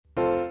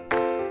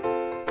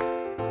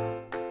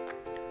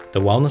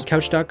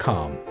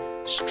thewellnesscouch.com,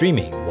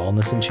 streaming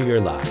wellness into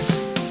your lives.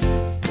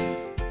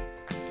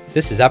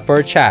 This is Up for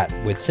a Chat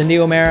with Cindy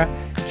O'Meara,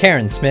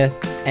 Karen Smith,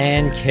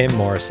 and Kim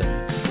Morrison.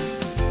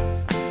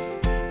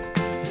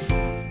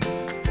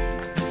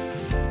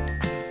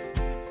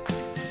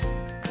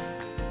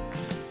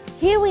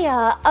 Here we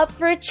are, up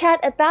for a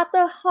chat about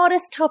the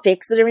hottest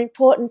topics that are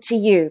important to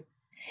you,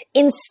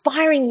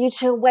 inspiring you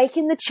to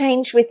awaken the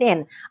change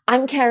within.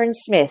 I'm Karen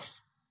Smith.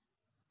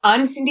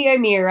 I'm Cindy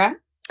O'Meara.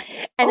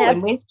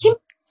 And where's Kim?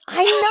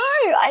 I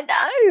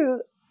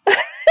know.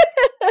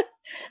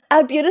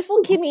 Our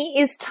beautiful Kimmy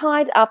is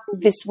tied up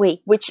this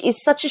week, which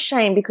is such a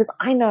shame because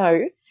I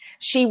know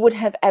she would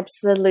have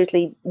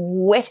absolutely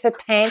wet her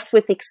pants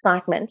with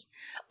excitement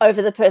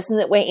over the person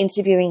that we're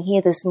interviewing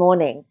here this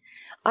morning.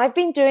 I've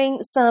been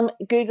doing some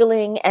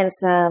Googling and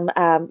some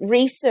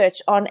research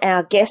on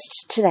our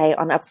guest today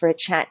on Up for a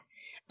Chat,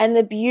 and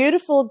the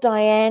beautiful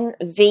Diane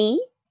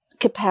V.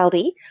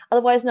 Capaldi,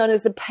 otherwise known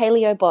as the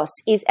Paleo Boss,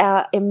 is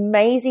our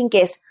amazing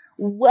guest.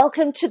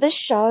 Welcome to the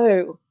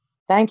show.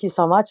 Thank you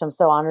so much. I'm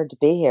so honored to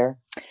be here.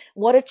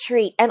 What a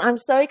treat. And I'm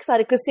so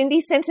excited because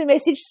Cindy sent a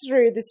message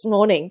through this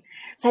morning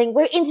saying,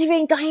 we're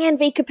interviewing Diane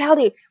V.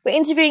 Capaldi. We're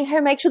interviewing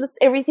her, make sure that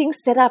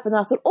everything's set up. And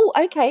I thought, oh,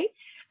 okay.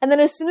 And then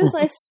as soon as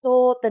I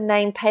saw the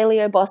name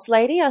Paleo Boss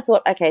Lady, I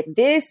thought, okay,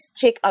 this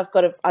chick I've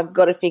got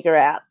to figure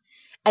out.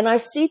 And I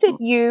see that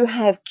you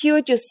have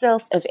cured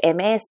yourself of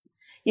MS.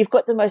 You've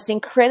got the most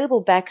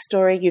incredible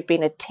backstory. You've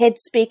been a TED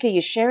speaker.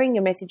 You're sharing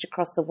your message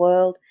across the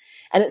world.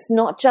 And it's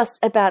not just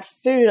about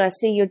food. I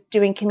see you're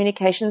doing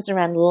communications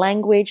around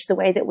language, the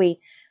way that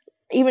we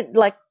even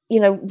the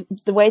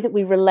way that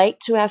we relate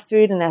to our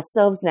food and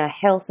ourselves and our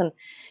health. And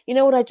you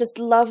know what I just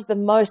love the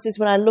most is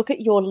when I look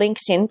at your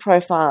LinkedIn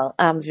profile,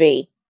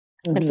 V.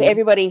 Mm-hmm. And for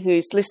everybody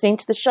who's listening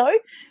to the show,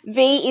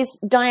 V is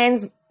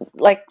Diane's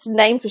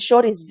name for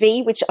short is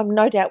V, which I'm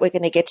no doubt we're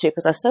going to get to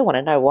because I so want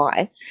to know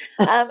why.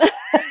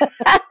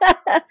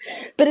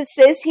 But it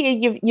says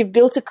here you've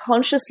built a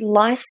conscious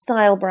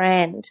lifestyle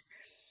brand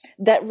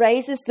that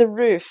raises the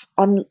roof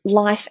on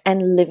life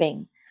and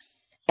living.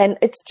 And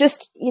it's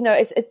just,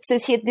 it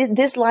says here,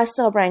 this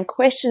lifestyle brand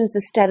questions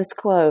the status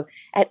quo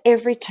at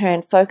every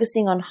turn,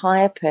 focusing on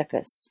higher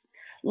purpose.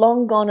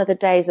 Long gone are the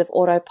days of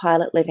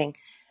autopilot living.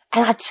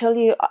 And I tell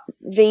you,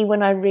 V,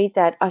 when I read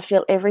that, I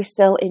feel every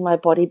cell in my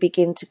body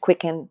begin to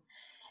quicken.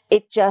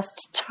 It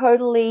just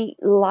totally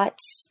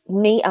lights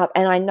me up.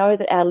 And I know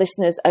that our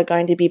listeners are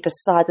going to be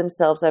beside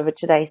themselves over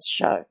today's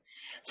show.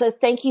 So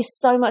thank you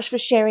so much for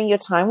sharing your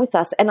time with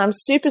us. And I'm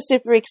super,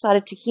 super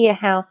excited to hear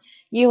how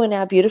you and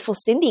our beautiful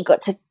Cindy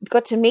got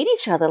to meet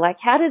each other.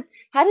 Like, how did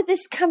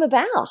this come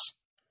about?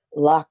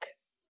 Luck.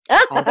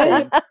 I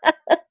think.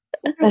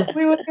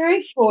 We were very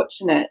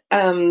fortunate.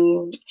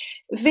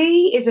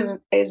 V is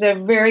a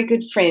very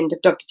good friend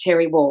of Dr.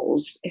 Terry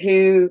Walls,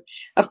 who,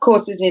 of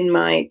course, is in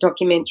my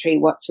documentary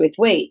What's with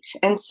Wheat.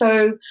 And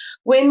so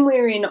when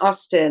we were in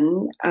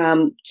Austin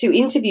to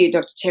interview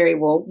Dr. Terry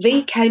Wall,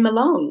 V came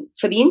along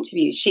for the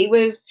interview. She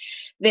was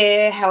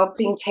there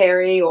helping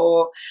Terry,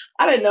 or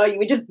I don't know, you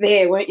were just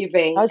there, weren't you,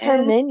 V? I was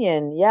her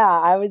minion. Yeah,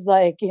 I was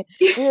like, we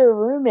were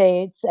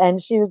roommates,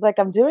 and she was like,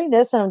 I'm doing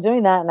this and I'm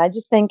doing that, and I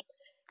just think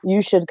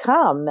you should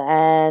come.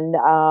 And,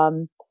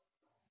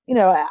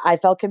 I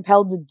felt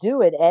compelled to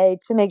do it,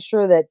 to make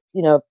sure that,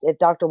 if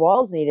Dr.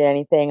 Walls needed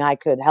anything, I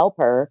could help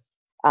her.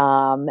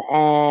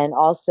 And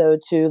also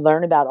to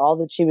learn about all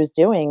that she was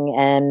doing.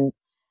 And,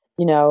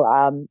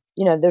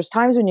 there's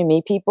times when you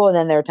meet people and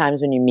then there are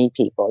times when you meet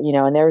people,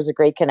 and there was a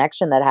great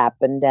connection that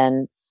happened.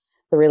 And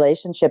the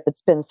relationship,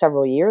 it's been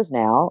several years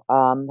now,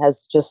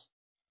 has just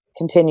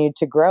continued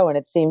to grow. And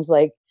it seems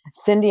like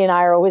Cindy and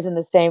I are always in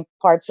the same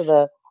parts of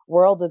the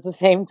world at the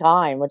same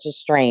time, which is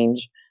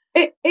strange.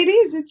 It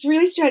is. It's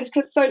really strange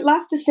because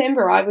last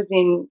December I was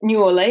in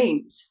New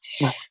Orleans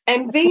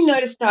and V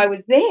noticed I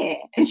was there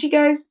and she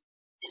goes,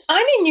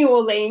 I'm in New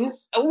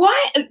Orleans.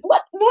 Why?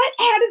 What?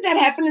 How does that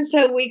happen? And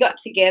so we got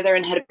together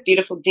and had a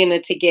beautiful dinner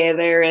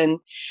together and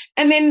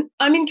then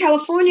I'm in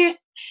California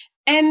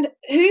and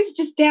who's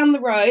just down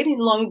the road in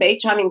Long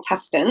Beach? I'm in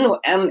Tustin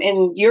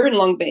and you're in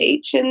Long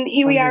Beach and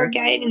here we are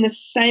again in the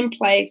same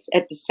place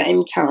at the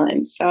same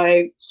time.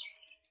 So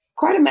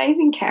quite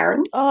amazing,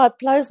 Karen. Oh, it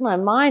blows my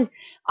mind.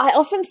 I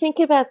often think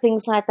about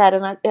things like that,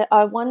 and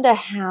I wonder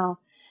how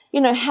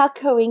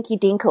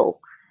coinky-dinkle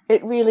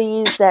it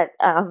really is that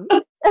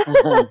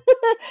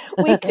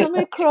we come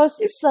across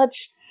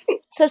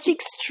such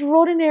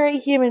extraordinary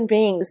human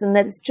beings, and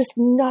that it's just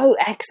no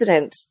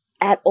accident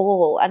at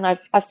all. And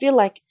I feel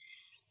like,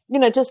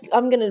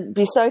 I'm going to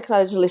be so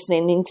excited to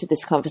listen into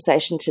this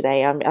conversation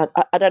today.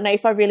 I don't know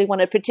if I really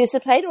want to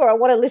participate or I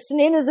want to listen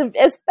in as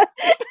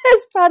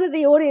part of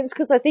the audience,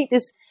 because I think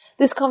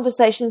this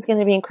conversation is going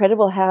to be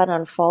incredible how it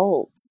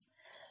unfolds.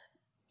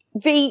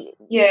 V,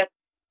 yeah,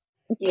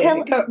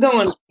 go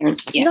on.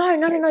 Yeah,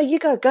 no. You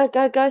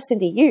go,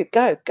 Cindy. You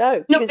go,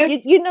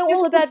 because you know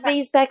all about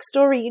V's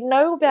backstory. You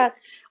know about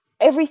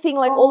everything,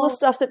 all the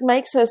stuff that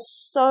makes her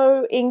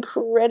so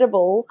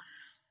incredible.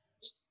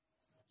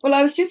 Well,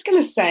 I was just going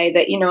to say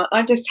that,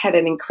 I just had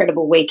an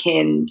incredible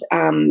weekend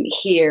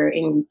here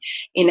in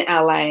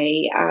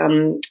LA,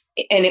 and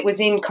it was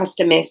in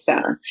Costa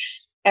Mesa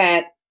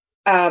at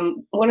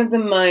one of the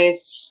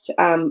most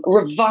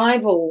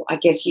revival, I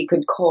guess you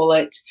could call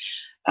it,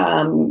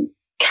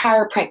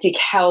 chiropractic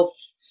health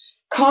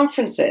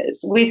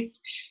conferences with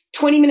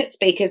 20-minute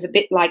speakers, a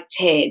bit like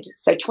TED.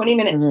 So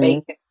 20-minute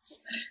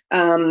speakers,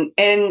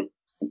 and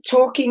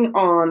talking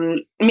on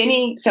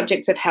many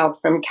subjects of health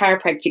from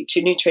chiropractic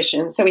to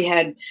nutrition. So we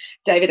had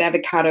David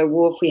Avocado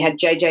Wolf, we had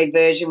JJ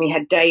Version, we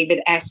had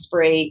David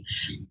Asprey.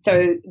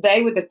 So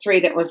they were the three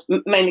that was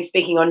mainly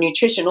speaking on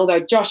nutrition, although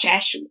Josh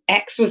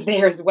Axe was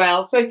there as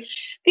well. So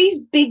these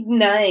big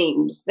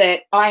names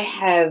that I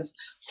have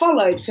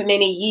followed for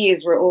many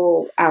years were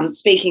all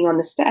speaking on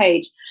the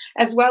stage,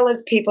 as well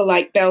as people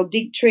like Belle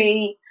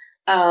Digtree,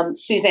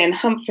 Suzanne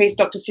Humphreys,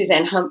 Dr.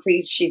 Suzanne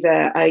Humphreys. She's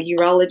a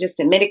urologist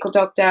and medical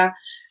doctor.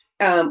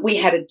 We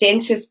had a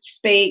dentist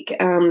speak.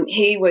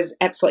 He was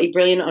absolutely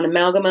brilliant on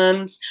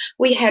amalgamums.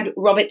 We had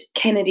Robert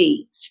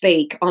Kennedy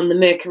speak on the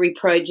Mercury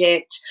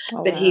project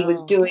that he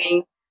was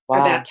doing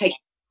about taking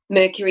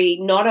mercury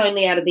not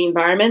only out of the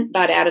environment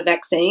but out of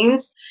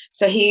vaccines.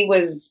 So he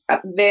was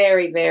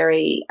very,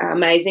 very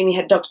amazing. We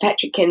had Dr.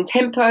 Patrick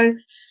Kentempo.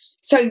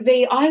 So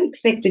V, I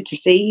expected to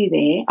see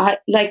you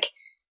there.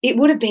 It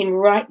would have been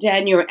right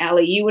down your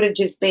alley. You would have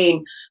just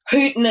been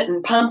hooting it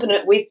and pumping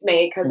it with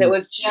me because it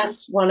was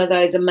just one of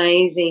those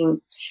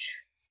amazing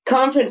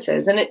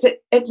conferences. And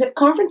it's at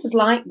conferences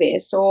like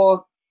this,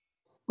 or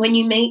when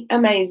you meet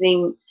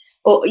amazing,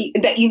 or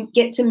that you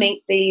get to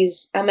meet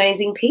these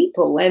amazing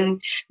people.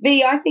 And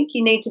V, I think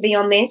you need to be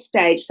on their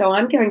stage. So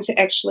I'm going to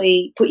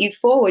actually put you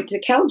forward to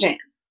CalJam.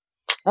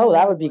 Oh,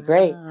 that would be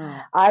great.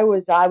 I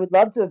would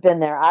love to have been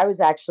there. I was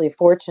actually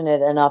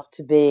fortunate enough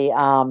to be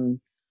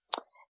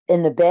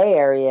in the Bay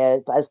Area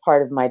as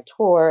part of my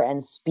tour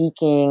and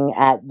speaking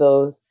at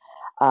both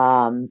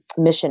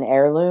Mission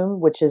Heirloom,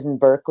 which is in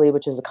Berkeley,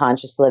 which is a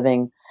conscious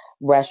living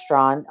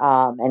restaurant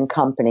and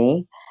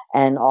company.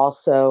 And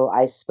also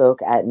I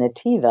spoke at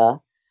Nativa,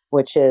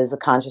 which is a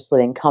conscious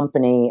living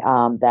company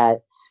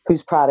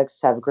whose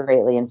products have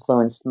greatly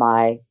influenced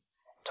my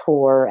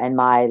tour and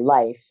my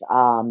life.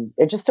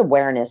 It's just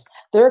awareness.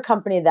 They're a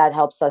company that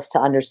helps us to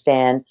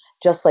understand,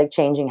 just like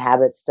Changing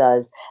Habits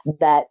does,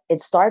 that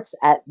it starts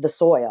at the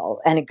soil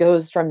and it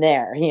goes from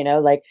there.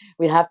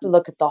 We have to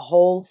look at the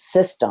whole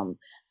system,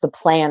 the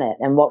planet,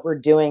 and what we're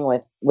doing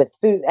with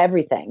food,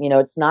 everything.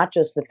 It's not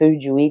just the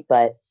food you eat,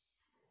 but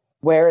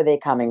where are they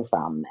coming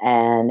from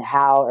and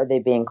how are they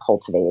being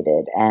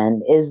cultivated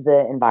and is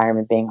the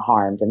environment being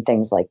harmed and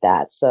things like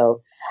that.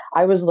 So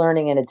I was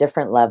learning in a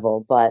different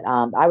level, but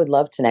I would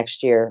love to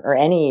next year or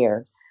any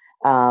year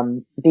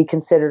be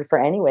considered for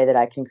any way that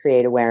I can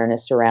create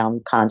awareness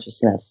around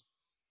consciousness.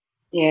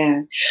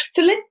 Yeah.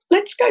 So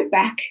let's go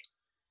back,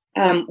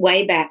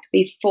 way back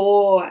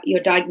before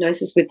your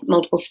diagnosis with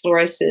multiple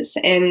sclerosis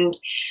and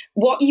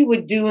what you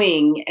were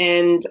doing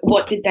and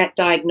what did that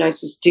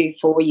diagnosis do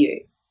for you?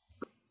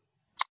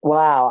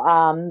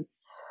 Wow.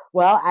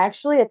 Well,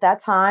 actually, at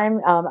that time,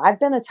 I've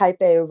been a type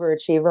A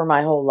overachiever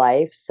my whole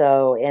life.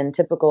 So in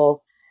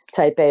typical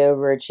type A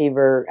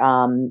overachiever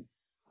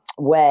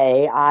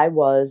way, I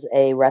was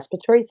a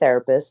respiratory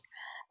therapist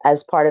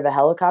as part of a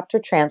helicopter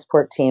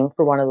transport team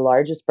for one of the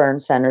largest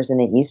burn centers in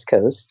the East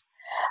Coast.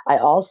 I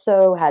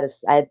also I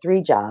had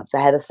 3 jobs.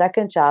 I had a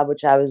second job,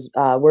 which I was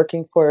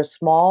working for a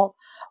small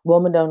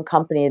woman-owned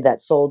company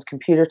that sold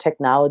computer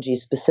technology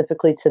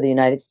specifically to the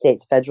United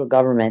States federal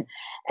government.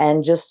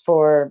 And just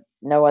for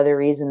no other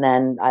reason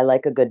than I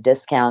like a good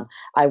discount,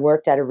 I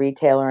worked at a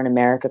retailer in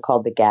America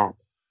called The Gap.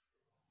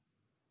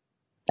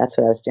 That's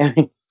what I was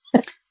doing.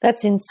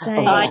 That's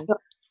insane.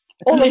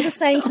 All at the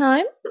same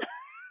time?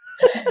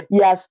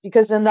 Yes,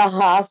 because in the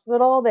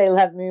hospital, they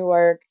let me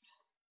work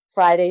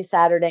Friday,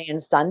 Saturday,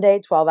 and Sunday,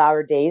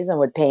 12-hour days, and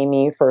would pay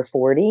me for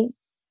 40.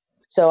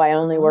 So I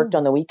only worked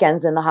on the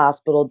weekends in the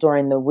hospital.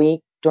 During the week,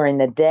 during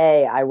the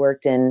day, I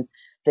worked in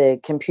the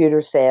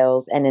computer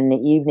sales. And in the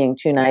evening,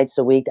 2 nights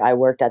a week, I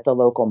worked at the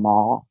local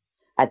mall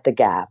at the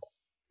Gap.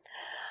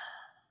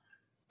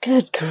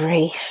 Good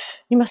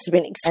grief. You must have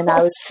been exhausted. And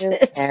I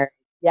was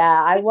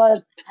I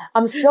was.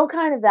 I'm still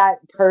kind of that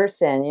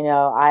person,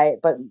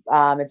 but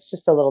it's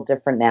just a little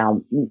different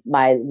now.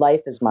 My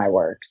life is my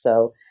work.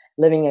 So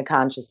living a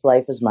conscious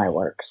life is my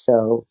work.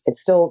 So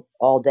it's still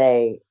all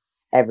day,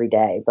 every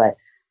day. But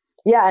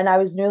yeah, and I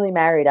was newly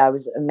married. I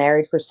was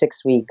married for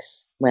 6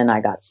 weeks when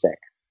I got sick.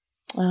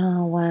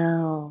 Oh,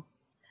 wow.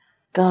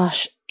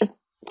 Gosh.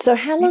 So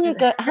how long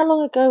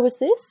ago was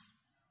this?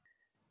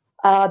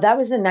 That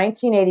was in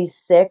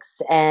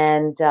 1986,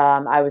 and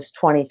I was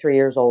 23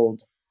 years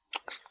old.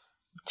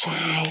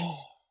 Jay.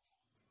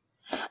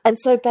 And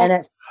so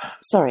back...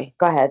 sorry.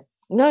 Go ahead.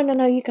 No,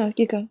 you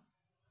go.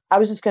 I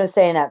was just going to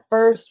say, and at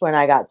first when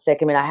I got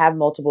sick, I have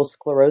multiple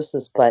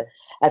sclerosis, but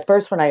at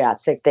first when I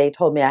got sick, they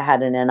told me I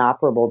had an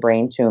inoperable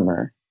brain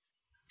tumor.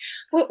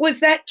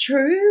 Was that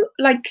true?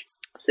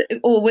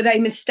 Or were they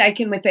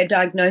mistaken with their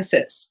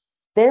diagnosis?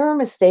 They were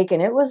mistaken.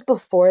 It was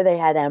before they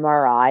had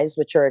MRIs,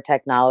 which are a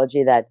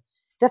technology that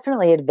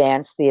definitely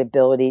advanced the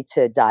ability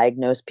to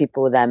diagnose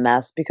people with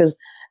MS, because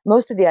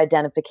most of the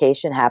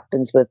identification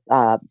happens with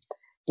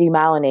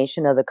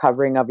demyelination of the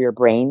covering of your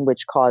brain,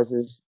 which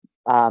causes,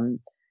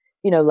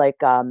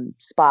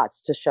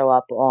 spots to show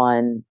up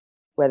on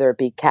whether it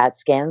be CAT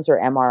scans or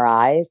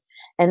MRIs.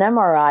 An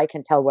MRI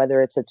can tell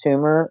whether it's a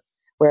tumor,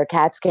 where a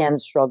CAT scan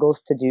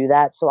struggles to do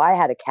that. So I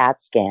had a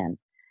CAT scan.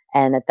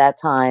 And at that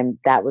time,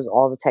 that was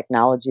all the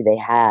technology they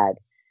had.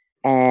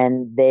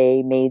 And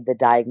they made the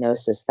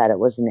diagnosis that it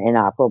was an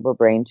inoperable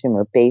brain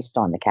tumor based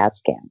on the CAT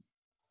scan.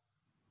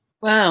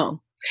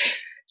 Wow.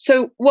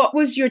 So what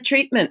was your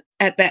treatment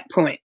at that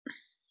point?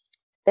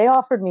 They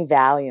offered me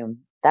Valium.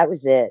 That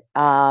was it.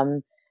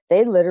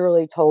 They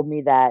literally told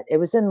me that it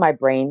was in my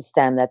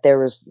brainstem, that there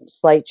was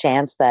slight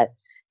chance that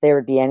there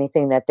would be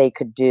anything that they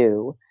could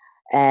do.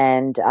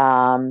 And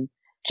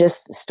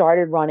just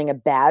started running a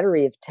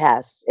battery of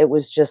tests. It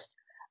was just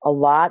a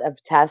lot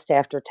of test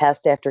after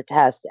test after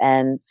test.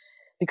 And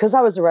because I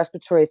was a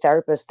respiratory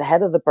therapist, the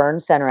head of the burn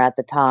center at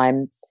the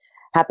time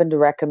happened to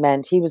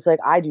recommend, he was like,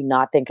 I do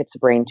not think it's a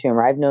brain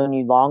tumor. I've known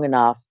you long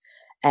enough.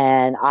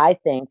 And I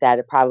think that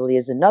it probably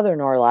is another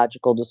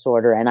neurological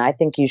disorder. And I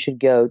think you should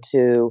go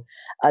to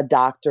a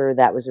doctor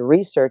that was a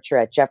researcher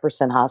at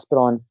Jefferson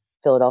Hospital in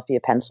Philadelphia,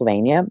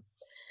 Pennsylvania.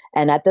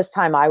 And at this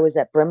time, I was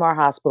at Bryn Mawr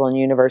Hospital in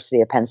University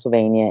of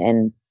Pennsylvania.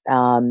 And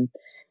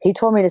he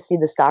told me to see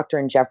this doctor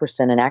in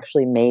Jefferson, and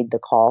actually made the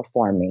call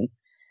for me.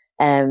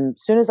 And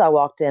as soon as I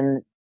walked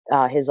in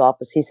his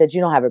office, he said, you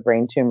don't have a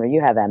brain tumor,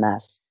 you have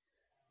MS.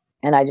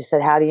 And I just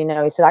said, how do you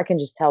know? He said, I can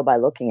just tell by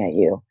looking at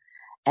you.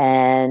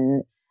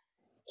 And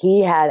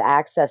he had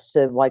access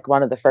to like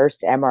one of the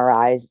first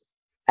MRIs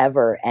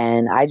ever.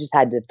 And I just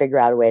had to figure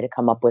out a way to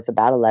come up with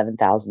about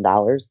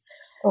 $11,000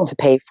 to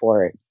pay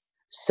for it.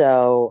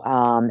 So,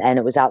 and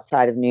it was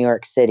outside of New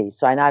York City.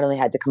 So I not only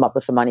had to come up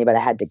with the money, but I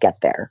had to get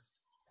there,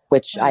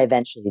 which I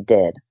eventually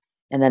did.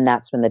 And then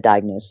that's when the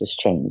diagnosis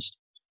changed.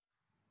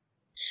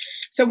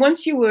 So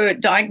once you were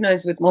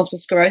diagnosed with multiple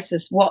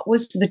sclerosis, what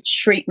was the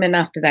treatment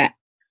after that?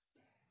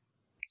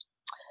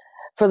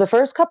 For the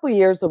first couple of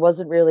years, there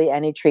wasn't really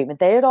any treatment.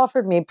 They had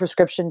offered me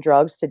prescription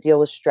drugs to deal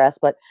with stress,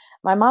 but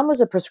my mom was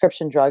a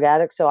prescription drug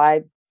addict, so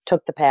I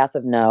took the path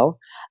of no.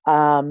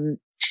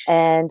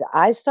 And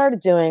I started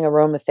doing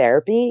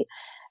aromatherapy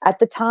at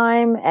the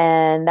time,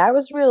 and that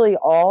was really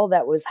all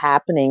that was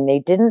happening. They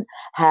didn't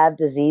have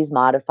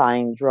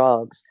disease-modifying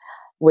drugs,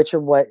 which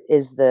are what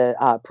is the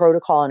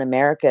protocol in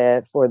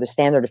America for the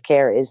standard of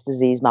care is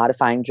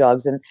disease-modifying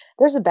drugs. And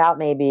there's about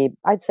maybe,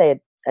 I'd say,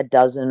 a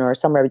dozen or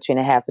somewhere between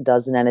a half a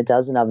dozen and a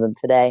dozen of them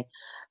today.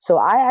 So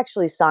I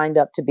actually signed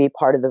up to be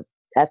part of the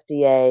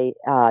FDA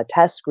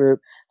test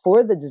group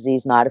for the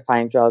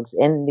disease-modifying drugs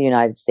in the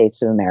United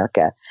States of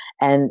America,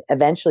 and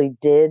eventually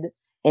did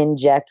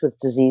inject with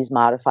disease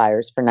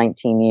modifiers for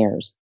 19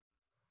 years.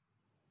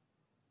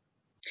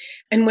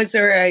 And was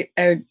there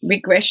a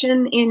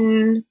regression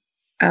in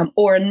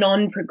or a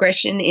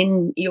non-progression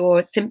in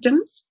your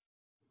symptoms?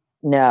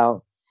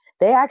 No,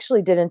 they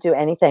actually didn't do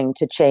anything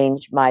to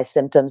change my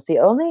symptoms. The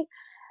only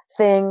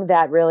thing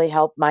that really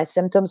helped my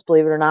symptoms,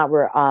 believe it or not,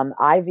 were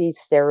IV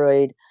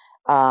steroid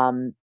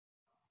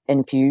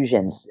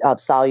infusions of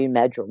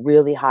Solu-Medrol.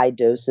 Really high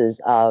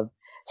doses of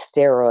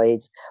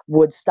steroids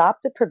would stop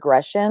the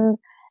progression,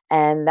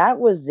 and that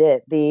was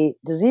it. The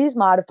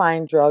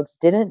disease-modifying drugs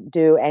didn't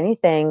do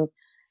anything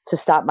to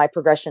stop my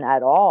progression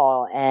at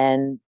all.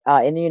 And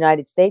in the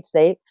United States,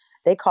 they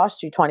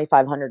cost you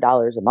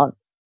 $2,500 a month.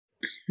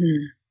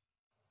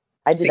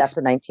 I did that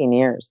for 19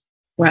 years.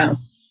 Wow.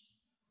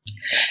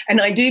 And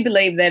I do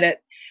believe that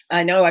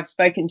I know I've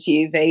spoken to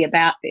you, V,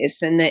 about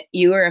this, and that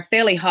you were a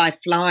fairly high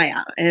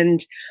flyer,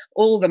 and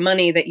all the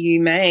money that you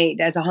made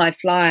as a high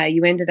flyer,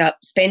 you ended up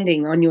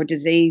spending on your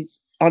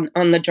disease,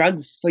 on the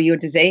drugs for your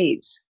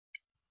disease.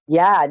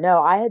 Yeah,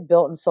 no, I had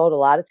built and sold a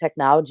lot of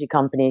technology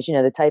companies,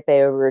 the type A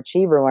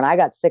overachiever. When I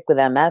got sick with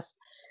MS,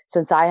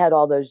 since I had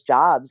all those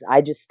jobs,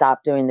 I just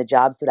stopped doing the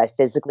jobs that I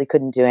physically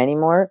couldn't do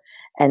anymore.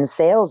 And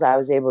sales I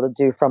was able to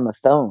do from a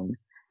phone.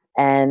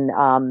 And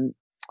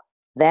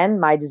then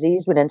my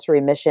disease went into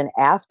remission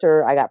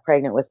after I got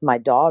pregnant with my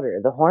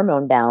daughter. The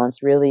hormone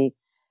balance really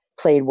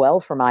played well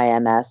for my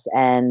MS,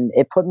 and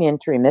it put me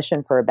into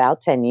remission for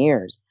about 10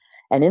 years.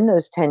 And in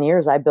those 10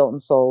 years, I built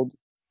and sold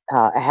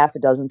a half a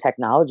dozen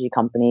technology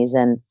companies,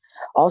 and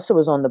also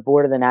was on the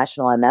board of the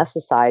National MS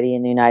Society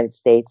in the United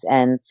States,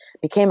 and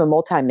became a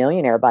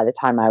multimillionaire by the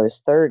time I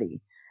was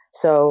 30.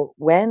 So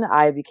when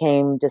I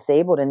became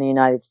disabled in the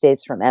United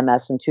States from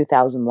MS in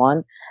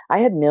 2001, I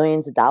had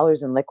millions of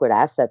dollars in liquid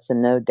assets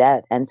and no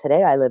debt. And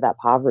today I live at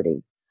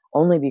poverty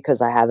only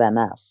because I have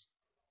MS.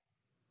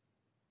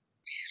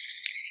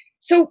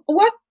 So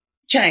what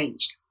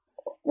changed?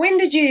 When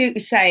did you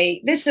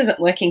say, this isn't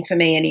working for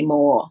me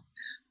anymore?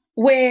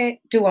 Where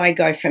do I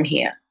go from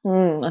here?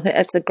 I think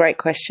that's a great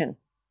question.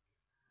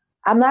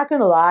 I'm not going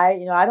to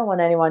lie. I don't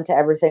want anyone to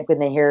ever think when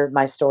they hear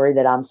my story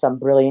that I'm some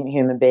brilliant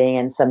human being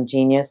and some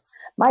genius.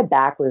 My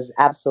back was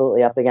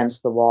absolutely up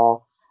against the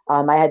wall.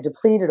 I had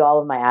depleted all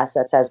of my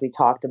assets, as we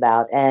talked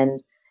about.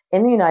 And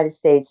in the United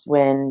States,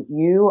 when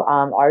you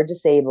are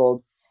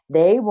disabled,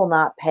 they will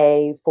not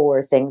pay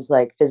for things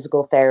like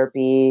physical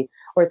therapy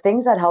or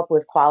things that help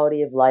with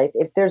quality of life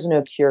if there's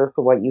no cure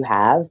for what you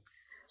have.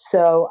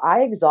 So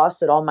I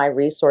exhausted all my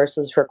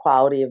resources for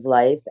quality of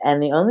life.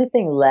 And the only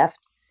thing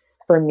left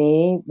for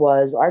me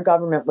was our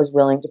government was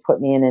willing to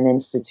put me in an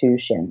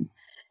institution.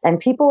 And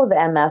people with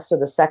MS are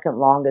the second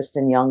longest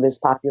and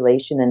youngest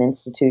population in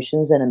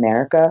institutions in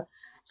America.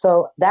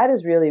 So that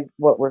is really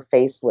what we're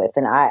faced with.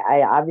 And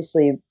I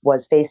obviously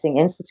was facing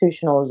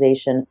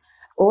institutionalization,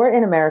 or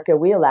in America,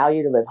 we allow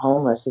you to live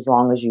homeless as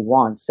long as you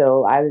want.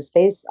 So I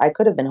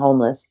could have been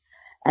homeless.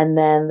 And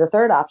then the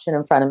third option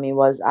in front of me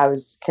was I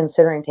was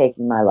considering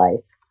taking my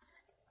life.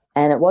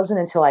 And it wasn't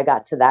until I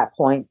got to that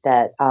point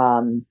that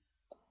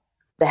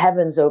the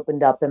heavens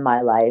opened up in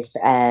my life,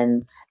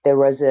 and there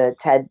was a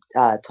TED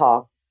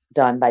talk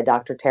done by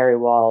Dr. Terry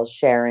Walls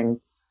sharing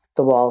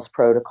the Walls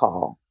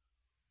Protocol.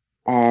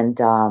 And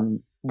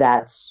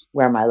that's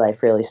where my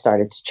life really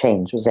started to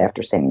change, was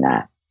after saying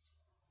that.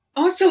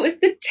 Oh, so it was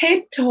the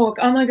TED Talk.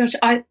 Oh, my gosh.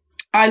 I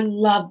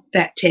love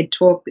that TED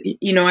Talk.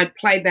 You know, I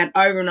played that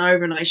over and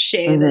over and I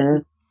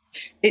shared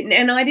it.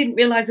 And I didn't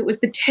realize it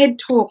was the TED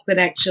Talk that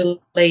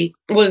actually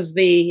was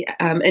the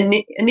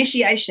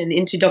initiation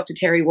into Dr.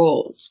 Terry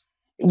Walls.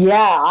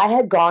 Yeah, I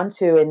had gone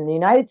to, in the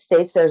United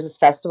States, there's this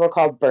festival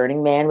called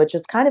Burning Man, which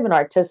is kind of an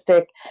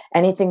artistic,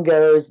 anything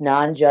goes,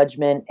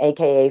 non-judgment,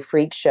 AKA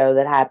freak show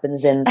that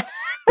happens in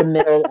the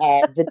middle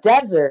of the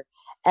desert.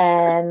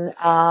 And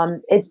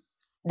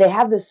they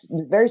have this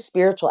very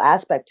spiritual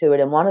aspect to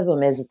it. And one of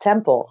them is a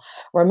temple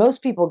where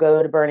most people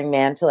go to Burning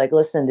Man to like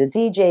listen to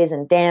DJs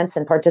and dance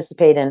and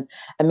participate in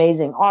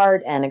amazing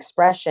art and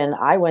expression.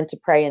 I went to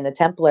pray in the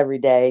temple every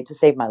day to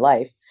save my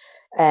life.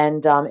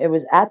 And it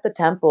was at the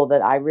temple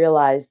that I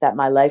realized that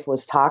my life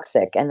was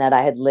toxic and that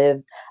I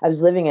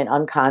was living an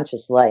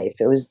unconscious life.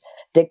 It was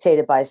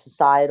dictated by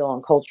societal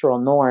and cultural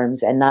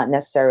norms and not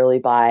necessarily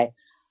by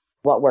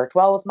what worked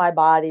well with my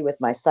body, with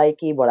my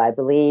psyche, what I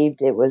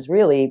believed. It was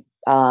really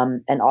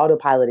an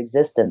autopilot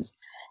existence.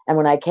 And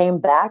when I came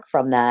back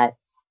from that,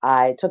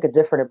 I took a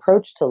different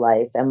approach to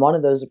life. And one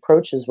of those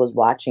approaches was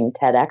watching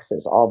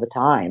TEDx's all the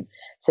time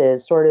to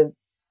sort of,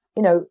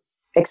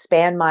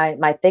 expand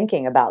my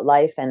thinking about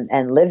life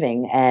and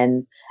living.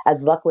 And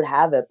as luck would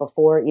have it,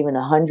 before even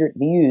 100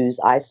 views,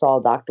 I saw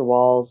Dr.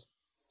 Walls'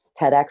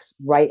 TEDx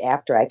right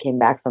after I came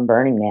back from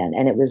Burning Man.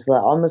 And it was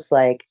almost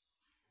like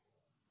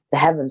the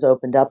heavens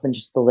opened up and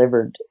just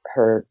delivered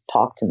her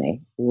talk to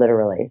me,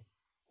 literally.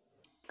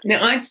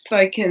 Now, I've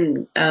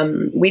spoken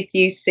with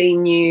you,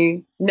 seen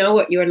you, know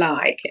what you're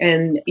like,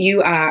 and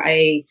you are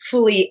a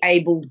fully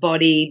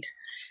able-bodied,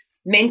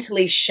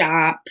 mentally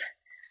sharp,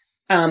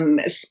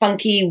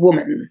 spunky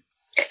woman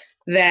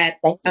that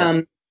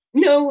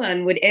no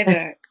one would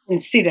ever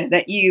consider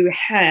that you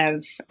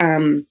have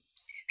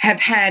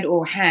had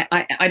or had.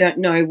 I don't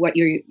know what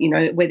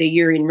whether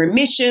you're in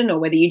remission or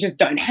whether you just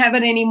don't have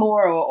it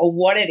anymore or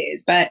what it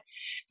is, but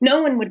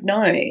no one would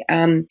know.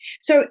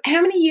 So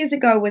how many years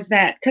ago was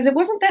that? Because it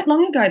wasn't that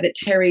long ago that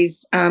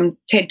Terry's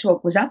TED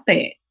Talk was up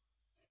there.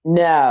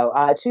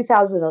 No,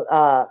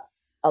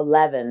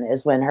 2011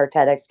 is when her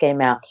TEDx came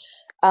out.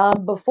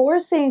 Before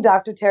seeing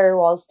Dr. Terry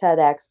Walls'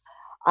 TEDx,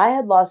 I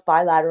had lost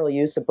bilateral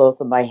use of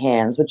both of my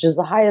hands, which is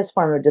the highest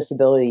form of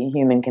disability a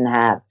human can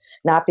have,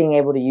 not being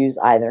able to use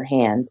either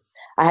hand.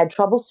 I had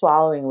trouble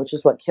swallowing, which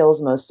is what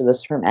kills most of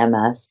us from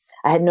MS.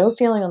 I had no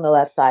feeling on the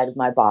left side of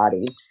my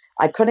body.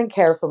 I couldn't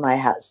care for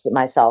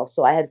myself,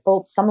 so I had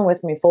someone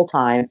with me full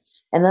time,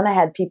 and then I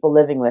had people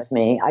living with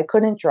me. I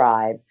couldn't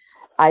drive.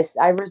 I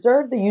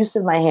reserved the use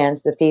of my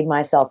hands to feed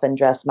myself and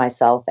dress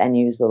myself and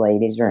use the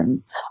ladies'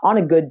 room on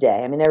a good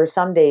day. I mean, there were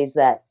some days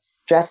that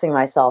dressing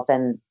myself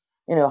and,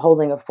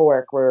 holding a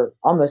fork were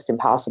almost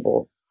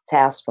impossible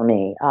tasks for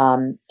me.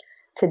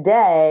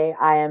 Today,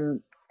 I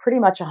am pretty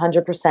much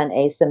 100%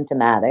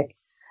 asymptomatic.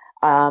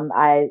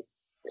 I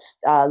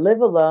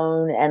live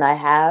alone, and I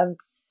have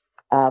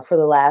for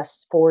the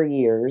last 4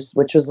 years,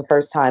 which was the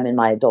first time in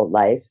my adult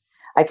life.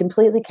 I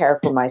completely care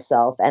for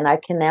myself, and I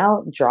can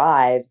now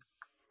drive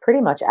pretty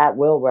much at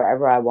will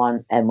wherever I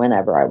want and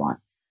whenever I want.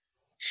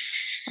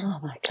 Oh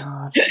my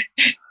God.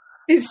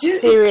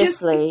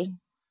 Seriously.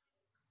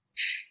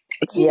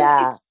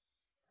 It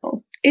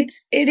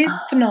is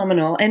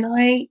phenomenal. And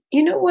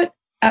what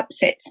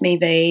upsets me,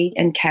 V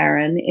and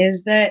Karen,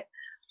 is that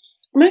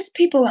most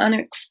people aren't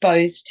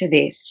exposed to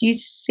this. You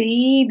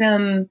see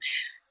them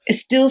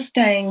still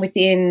staying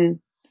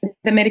within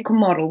the medical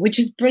model, which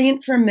is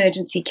brilliant for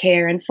emergency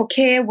care and for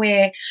care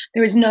where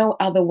there is no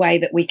other way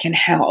that we can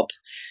help.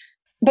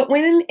 But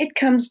when it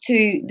comes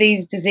to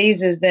these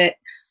diseases that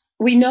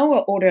we know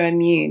are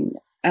autoimmune,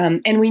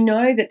 and we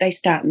know that they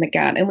start in the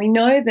gut, and we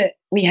know that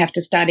we have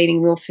to start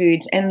eating real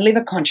foods and live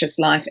a conscious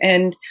life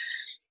and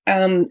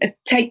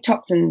take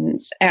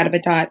toxins out of a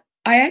diet,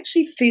 I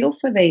actually feel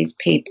for these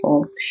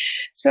people.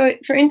 So,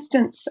 for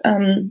instance,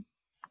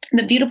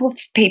 the beautiful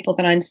people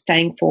that I'm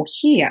staying for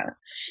here,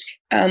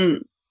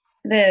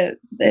 the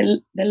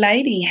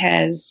lady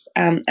has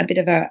a bit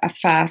of a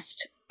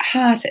fast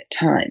heart at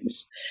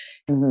times,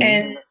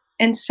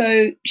 and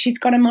so she's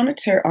got a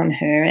monitor on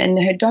her,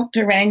 and her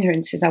doctor rang her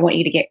and says, "I want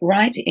you to get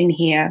right in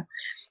here.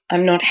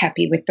 I'm not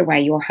happy with the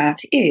way your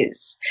heart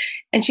is."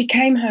 And she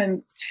came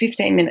home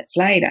 15 minutes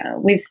later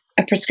with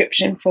a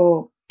prescription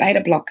for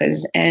beta blockers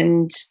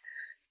and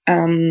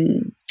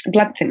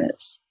blood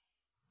thinners.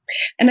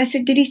 And I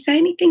said, "Did he say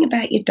anything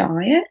about your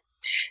diet?"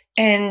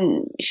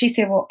 And she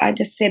said, "Well, I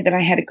just said that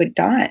I had a good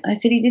diet." I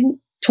said, "He didn't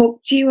talk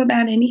to you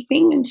about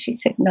anything?" And she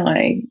said, "No."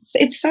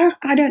 It's so,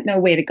 I don't know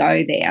where to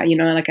go there,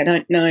 like I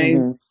don't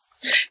know,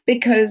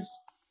 because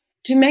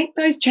to make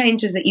those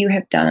changes that you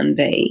have done,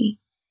 V,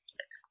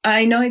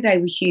 I know they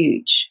were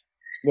huge.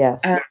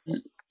 Yes.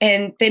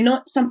 And they're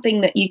not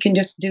something that you can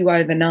just do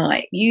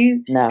overnight.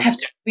 You have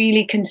to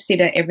really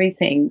consider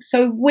everything.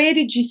 So where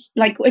did you,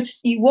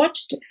 you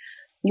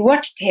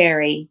watched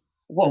Terry.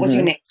 What was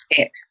your next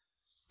step?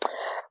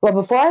 Well,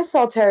 before I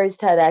saw Terry's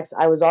TEDx,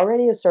 I was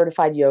already a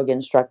certified yoga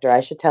instructor. I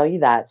should tell you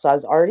that. So I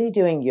was already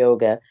doing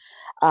yoga.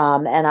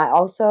 And I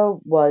also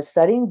was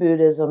studying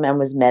Buddhism and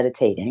was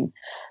meditating.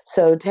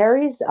 So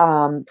Terry's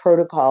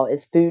protocol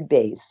is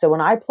food-based. So when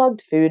I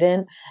plugged food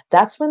in,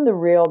 that's when the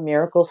real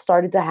miracles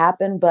started to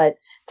happen. But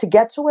to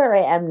get to where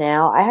I am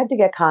now, I had to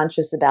get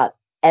conscious about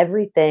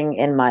everything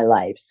in my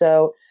life.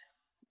 So,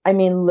 I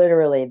mean,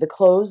 literally, the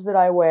clothes that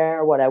I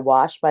wear, what I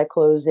wash my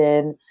clothes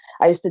in.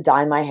 I used to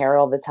dye my hair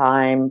all the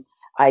time.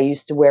 I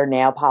used to wear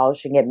nail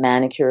polish and get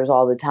manicures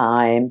all the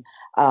time.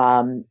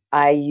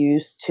 I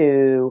used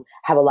to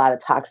have a lot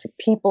of toxic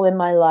people in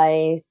my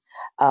life.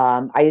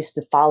 I used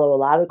to follow a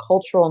lot of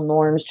cultural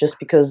norms just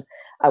because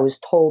I was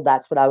told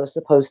that's what I was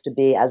supposed to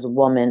be as a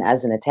woman,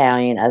 as an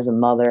Italian, as a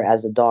mother,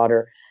 as a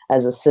daughter,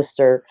 as a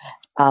sister.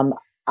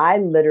 I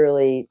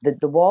literally,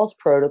 the Walls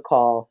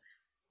Protocol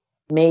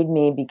made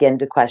me begin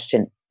to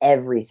question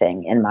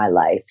everything in my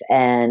life.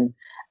 And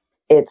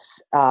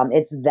it's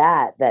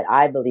that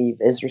I believe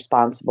is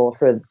responsible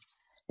for,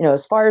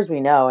 as far as we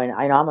know, and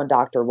I know I'm on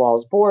Dr.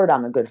 Wall's board.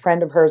 I'm a good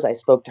friend of hers. I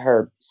spoke to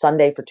her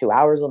Sunday for 2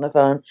 hours on the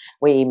phone.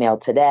 We emailed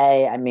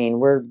today. I mean,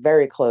 we're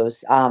very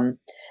close. And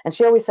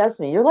she always says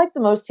to me, "You're like the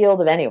most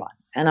healed of anyone."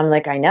 And I'm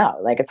like, I know,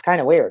 like, it's kind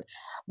of weird,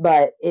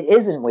 but it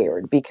isn't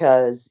weird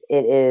because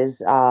it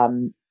is,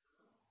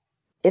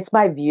 it's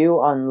my view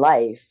on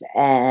life.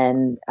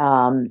 And,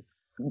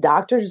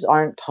 doctors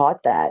aren't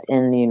taught that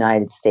in the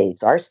United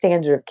States. Our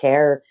standard of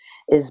care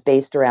is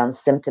based around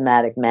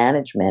symptomatic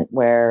management,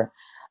 where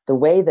the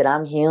way that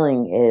I'm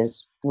healing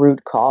is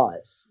root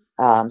cause,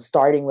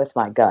 starting with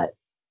my gut,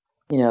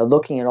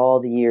 looking at all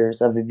the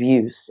years of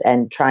abuse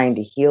and trying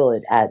to heal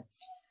it at,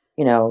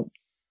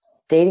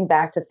 dating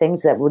back to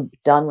things that were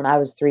done when I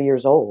was 3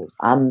 years old.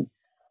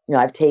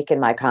 I've taken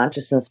my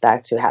consciousness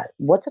back to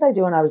what did I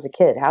do when I was a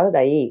kid? How did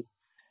I eat?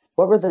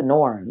 What were the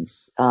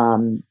norms?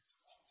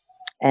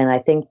 And I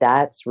think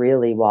that's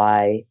really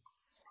why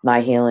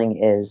my healing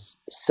is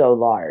so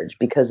large,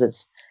 because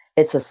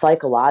it's a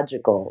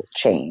psychological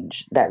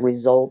change that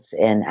results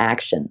in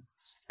action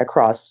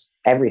across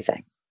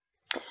everything.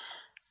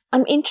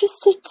 I'm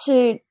interested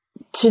to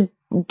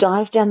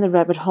dive down the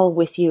rabbit hole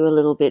with you a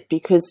little bit,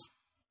 because,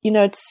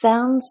 it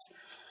sounds,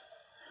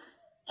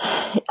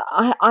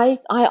 I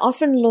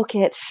often look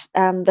at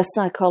the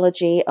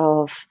psychology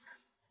of,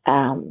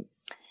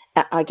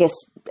 I guess,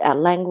 our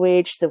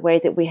language, the way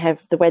that we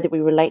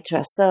relate to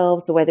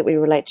ourselves, the way that we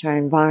relate to our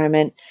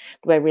environment,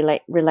 the way we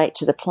relate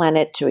to the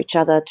planet, to each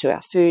other, to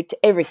our food, to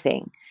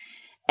everything.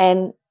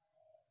 And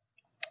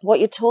what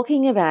you're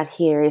talking about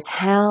here is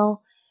how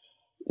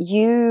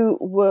you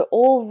were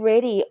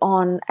already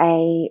on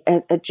a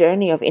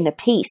journey of inner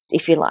peace,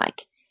 if you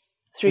like,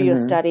 through your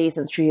studies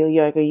and through your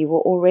yoga. You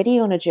were already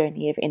on a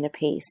journey of inner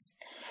peace.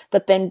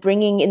 But then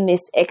bringing in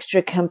this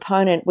extra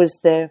component was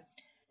the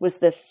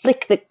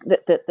flick,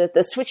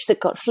 the switch that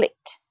got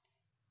flicked,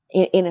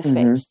 in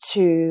effect,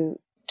 to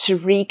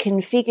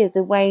reconfigure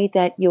the way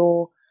that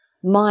your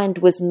mind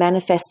was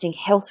manifesting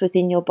health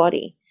within your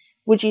body.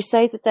 Would you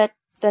say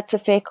that's a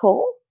fair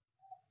call?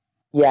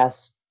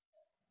 Yes.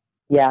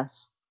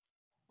 Yes.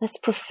 That's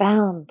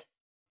profound.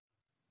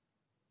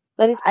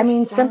 That is profound. I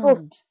mean,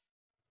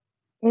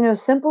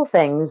 simple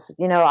things.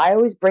 I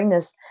always bring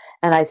this,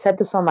 and I said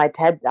this on my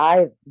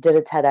I did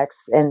a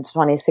TEDx in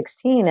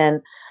 2016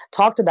 and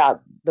talked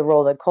about the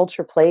role that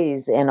culture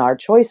plays in our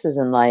choices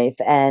in life.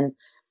 And,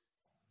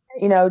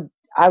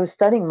 I was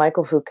studying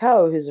Michel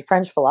Foucault, who's a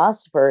French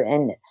philosopher,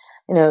 and,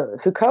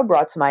 Foucault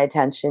brought to my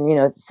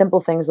attention, simple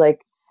things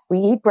like we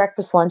eat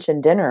breakfast, lunch,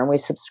 and dinner, and we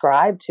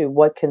subscribe to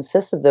what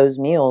consists of those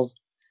meals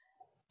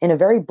in a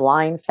very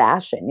blind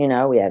fashion.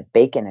 We have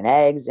bacon and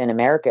eggs in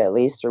America, at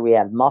least, or we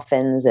have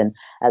muffins, and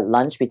at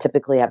lunch we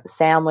typically have a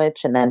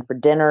sandwich, and then for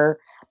dinner,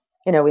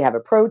 we have a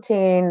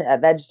protein, a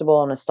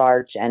vegetable, and a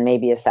starch, and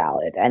maybe a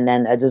salad, and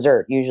then a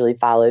dessert usually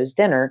follows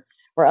dinner,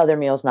 or other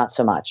meals not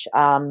so much.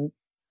 Well,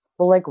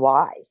 like,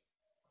 why?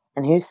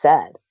 And who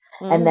said?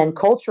 And then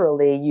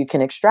culturally, you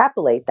can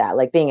extrapolate that.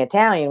 Like being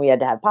Italian, we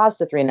had to have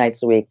pasta 3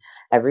 nights a week.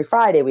 Every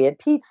Friday, we had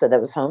pizza that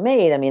was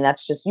homemade. I mean,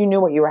 that's just, you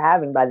knew what you were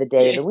having by the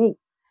day of the week.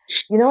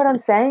 You know what I'm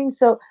saying?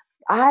 So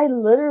I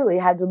literally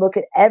had to look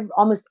at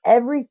almost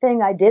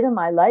everything I did in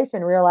my life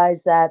and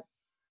realize that,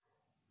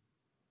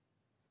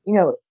 you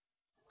know,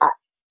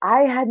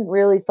 I hadn't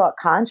really thought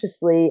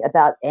consciously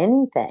about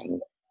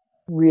anything,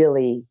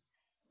 really.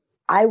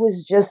 I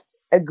was just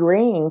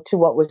agreeing to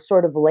what was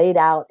sort of laid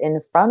out in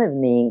front of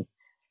me.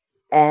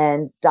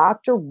 And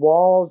Dr.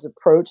 Wall's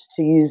approach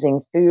to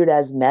using food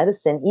as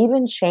medicine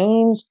even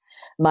changed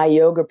my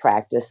yoga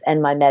practice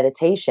and my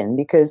meditation,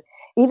 because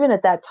even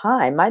at that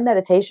time, my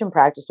meditation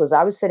practice was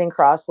I was sitting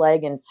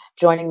cross-legged and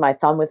joining my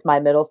thumb with my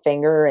middle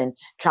finger and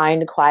trying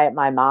to quiet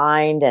my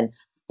mind and,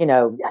 you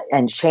know,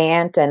 and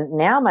chant. And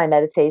now my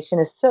meditation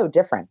is so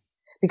different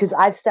because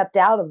I've stepped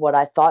out of what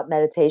I thought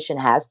meditation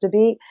has to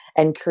be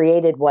and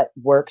created what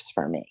works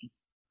for me.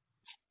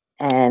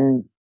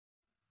 And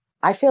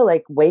I feel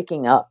like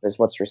waking up is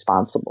what's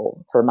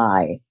responsible for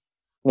my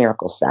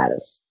miracle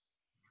status.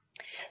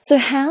 So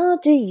how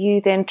do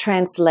you then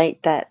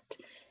translate that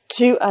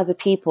to other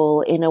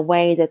people in a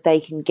way that they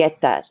can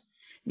get that?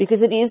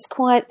 Because it is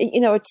quite,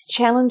 you know, it's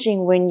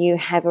challenging when you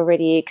have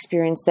already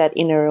experienced that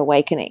inner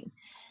awakening.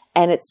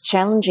 And it's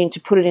challenging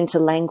to put it into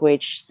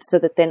language so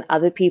that then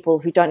other people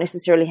who don't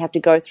necessarily have to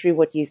go through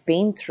what you've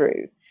been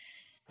through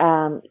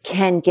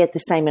can get the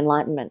same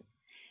enlightenment.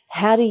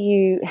 How do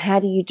you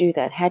do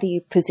that? How do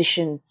you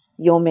position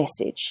your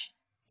message?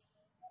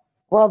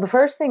 Well, the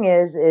first thing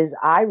is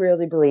I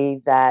really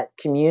believe that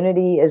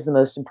community is the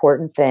most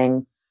important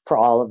thing for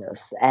all of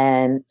us.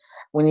 And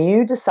when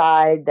you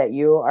decide that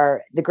you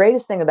are, the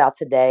greatest thing about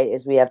today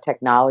is we have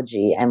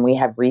technology and we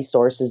have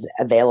resources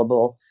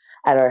available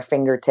at our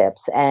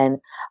fingertips. And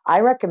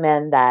I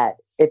recommend that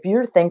if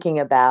you're thinking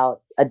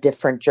about a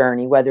different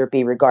journey, whether it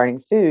be regarding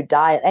food,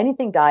 diet,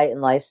 anything diet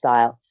and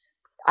lifestyle,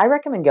 I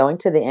recommend going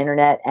to the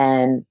internet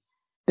and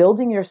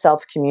building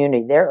yourself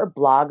community. There are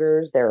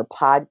bloggers, there are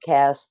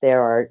podcasts,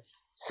 there are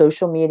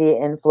social media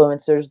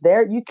influencers.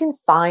 There you can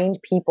find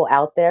people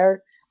out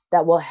there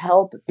that will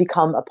help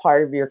become a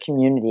part of your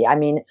community. I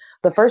mean,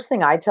 the first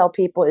thing I tell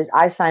people is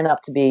I sign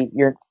up to be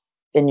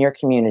in your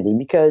community,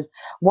 because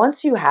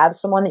once you have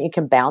someone that you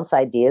can bounce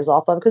ideas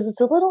off of, because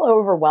it's a little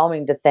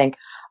overwhelming to think,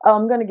 oh,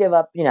 I'm going to give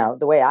up, you know,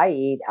 the way I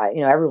eat.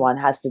 Everyone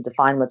has to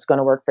define what's going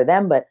to work for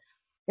them. But,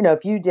 you know,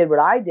 if you did what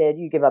I did,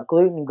 you give up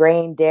gluten,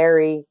 grain,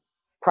 dairy,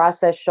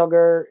 processed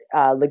sugar,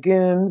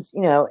 legumes,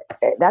 you know,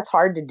 that's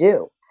hard to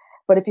do.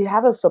 But if you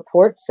have a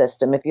support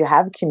system, if you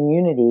have a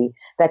community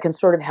that can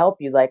sort of help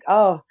you, like,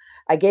 oh,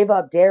 I gave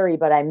up dairy,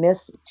 but I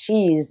miss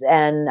cheese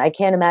and I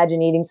can't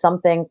imagine eating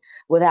something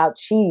without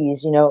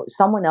cheese. You know,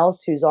 someone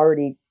else who's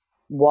already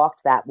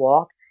walked that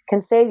walk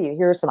can say to you,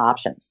 here are some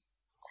options.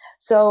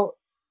 So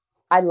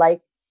I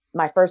like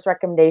my first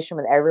recommendation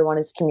with everyone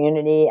is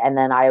community. And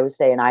then I always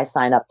say, and I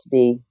sign up to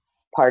be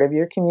part of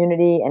your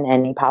community in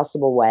any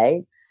possible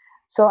way.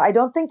 So I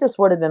don't think this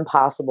would have been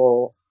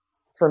possible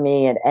for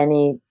me at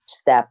any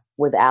step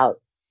without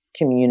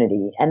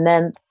community. And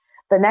then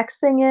the next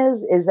thing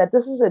is that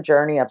this is a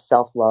journey of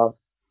self-love.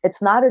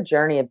 It's not a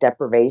journey of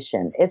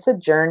deprivation. It's a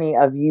journey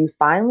of you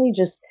finally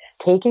just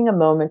taking a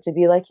moment to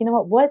be like, you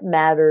know what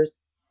matters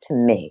to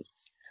me?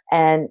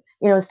 And,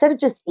 you know, instead of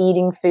just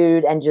eating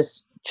food and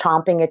just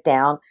chomping it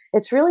down,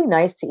 it's really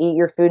nice to eat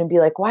your food and be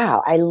like,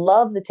 wow, I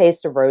love the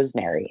taste of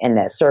rosemary in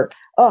this, or,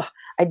 oh,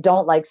 I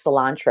don't like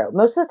cilantro.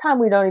 Most of the time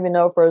we don't even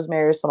know if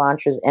rosemary or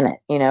cilantro is in it,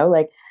 you know,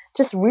 like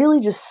just really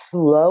just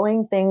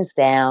slowing things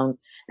down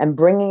and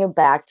bringing it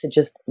back to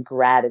just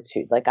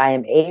gratitude. Like, I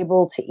am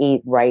able to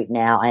eat right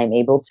now. I am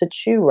able to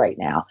chew right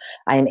now.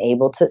 I am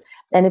able to,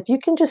 and if you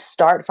can just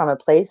start from a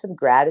place of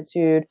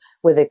gratitude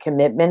with a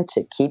commitment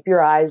to keep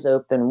your eyes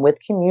open with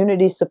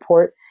community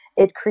support,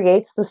 it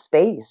creates the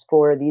space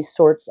for these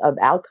sorts of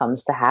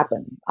outcomes to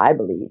happen, I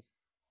believe.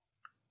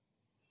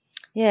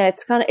 Yeah,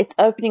 it's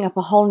opening up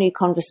a whole new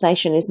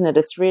conversation, isn't it?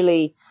 It's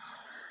really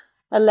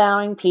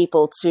allowing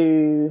people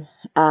to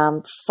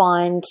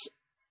find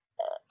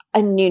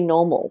a new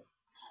normal.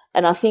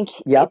 And I think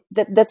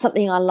that's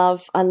something I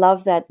love. I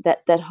love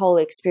that whole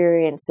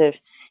experience of,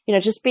 you know,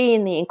 just be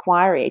in the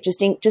inquiry,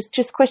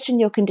 just question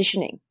your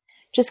conditioning,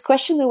 just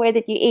question the way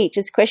that you eat,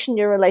 just question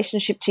your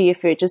relationship to your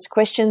food, just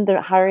question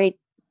the hurried,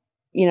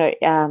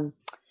 the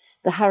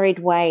hurried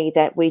way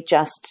that we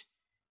just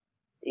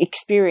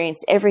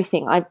experience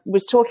everything. I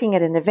was talking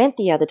at an event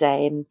the other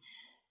day and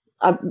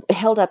I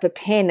held up a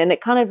pen and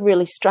it kind of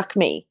really struck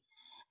me.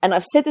 And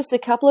I've said this a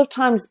couple of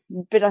times,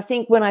 but I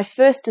think when I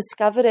first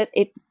discovered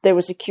it, there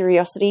was a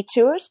curiosity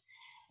to it.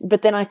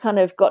 But then I kind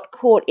of got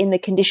caught in the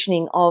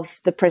conditioning of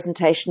the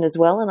presentation as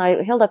well. And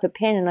I held up a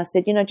pen and I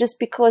said, you know, just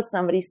because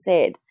somebody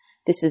said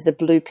this is a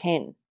blue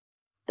pen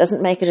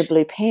doesn't make it a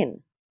blue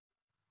pen.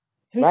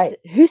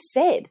 Who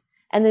said?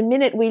 And the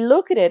minute we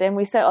look at it and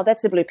we say, oh,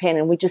 that's a blue pen,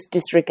 and we just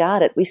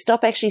disregard it, we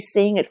stop actually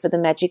seeing it for the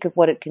magic of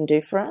what it can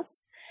do for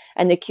us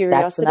and the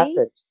curiosity. That's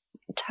the message.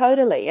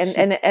 Totally.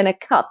 And a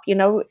cup, you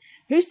know,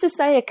 who's to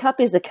say a cup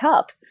is a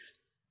cup?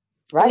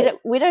 Right.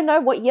 We don't know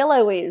what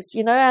yellow is.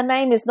 Our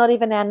name is not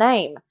even our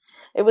name.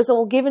 It was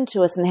all given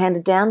to us and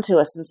handed down to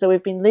us. And so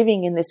we've been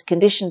living in this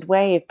conditioned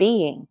way of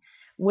being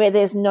where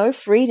there's no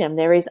freedom.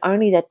 There is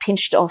only that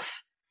pinched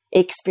off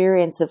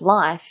experience of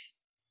life.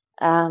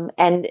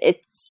 And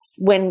it's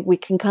when we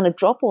can kind of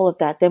drop all of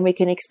that, then we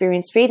can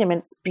experience freedom, and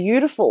it's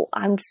beautiful.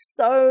 I'm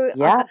so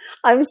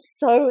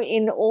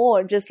in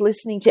awe just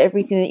listening to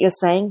everything that you're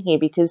saying here,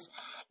 because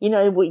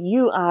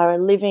you are a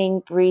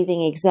living,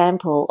 breathing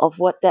example of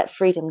what that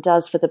freedom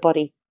does for the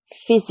body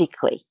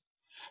physically,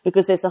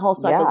 because there's a whole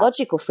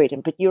psychological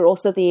freedom, but you're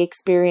also the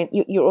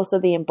you're also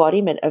the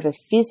embodiment of a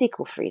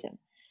physical freedom.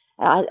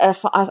 I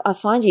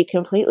find you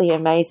completely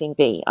amazing,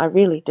 B. I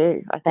really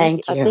do.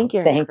 Thank you. I think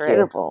you're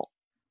incredible.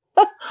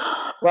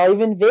 Well,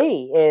 even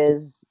V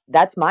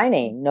that's my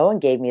name. No one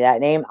gave me that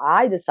name.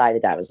 I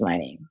decided that was my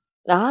name.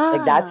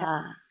 Like that's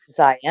how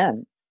I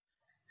am.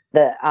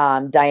 The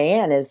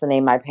Diane is the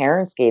name my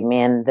parents gave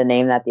me, and the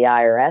name that the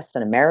IRS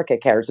in America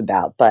cares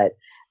about. But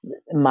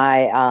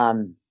my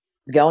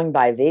going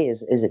by V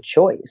is a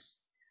choice.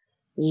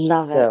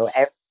 Love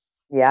it.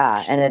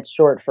 Yeah, and it's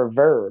short for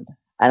verb.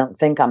 I don't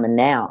think I'm a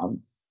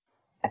noun.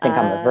 I think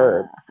I'm a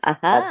verb.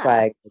 That's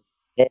why.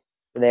 So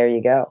there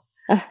you go.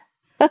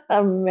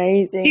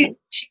 Amazing.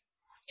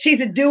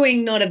 She's a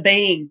doing, not a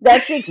being.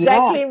 That's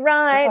exactly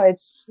right. No,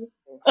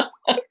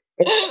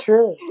 it's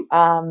true.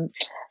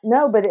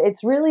 No, but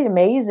it's really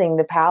amazing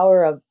the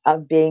power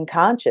of being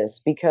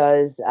conscious,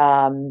 because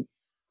I'll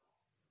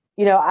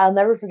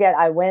never forget.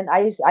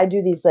 I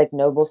do these like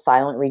noble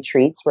silent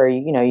retreats where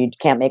you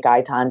can't make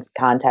eye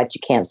contact,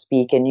 you can't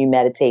speak, and you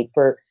meditate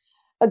for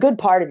a good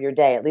part of your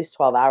day. At least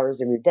 12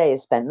 hours of your day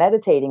is spent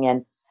meditating.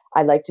 And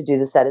I like to do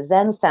this at a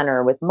Zen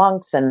center with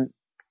monks. And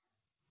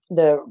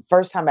the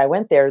first time I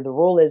went there, the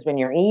rule is when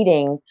you're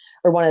eating,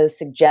 or one of the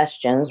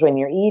suggestions when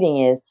you're eating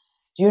is,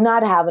 do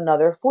not have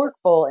another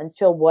forkful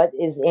until what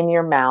is in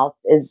your mouth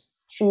is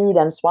chewed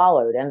and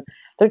swallowed. And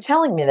they're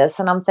telling me this,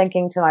 and I'm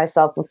thinking to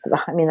myself,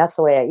 I mean, that's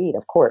the way I eat,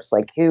 of course.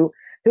 Like who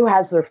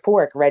has their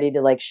fork ready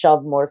to like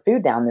shove more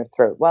food down their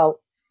throat?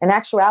 Well, in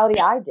actuality,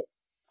 I did,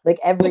 like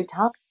every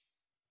time.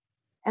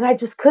 And I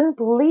just couldn't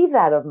believe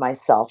that of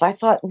myself. I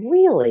thought,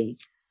 really?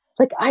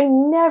 Like I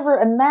never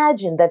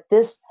imagined that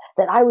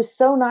I was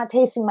so not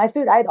tasting my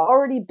food. I'd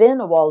already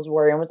been a Wall's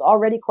warrior and was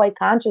already quite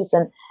conscious,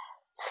 and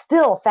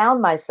still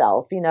found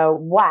myself,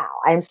 wow,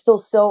 I'm still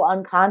so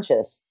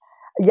unconscious.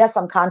 Yes,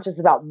 I'm conscious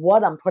about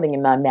what I'm putting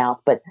in my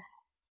mouth, but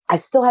I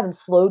still haven't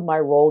slowed my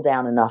roll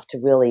down enough to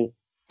really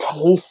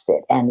taste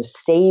it and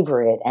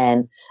savor it.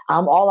 And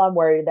all I'm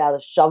worried about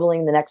is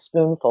shoveling the next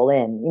spoonful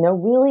in,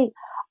 really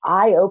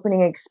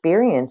eye-opening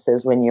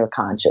experiences when you're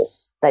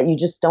conscious that you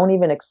just don't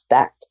even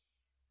expect.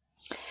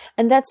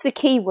 And that's the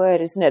key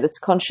word, isn't it? It's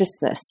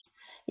consciousness.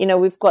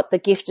 We've got the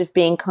gift of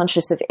being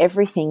conscious of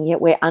everything,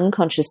 yet we're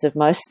unconscious of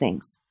most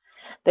things.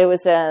 There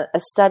was a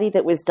study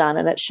that was done,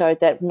 and it showed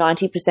that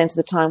 90% of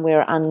the time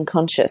we're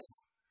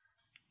unconscious.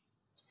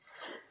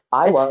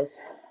 I was.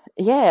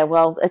 Yeah,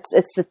 well,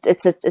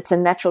 it's a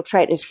natural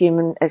trait of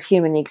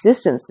human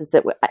existence, is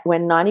that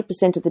when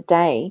 90% of the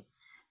day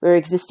we're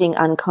existing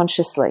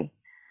unconsciously,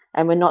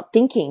 and we're not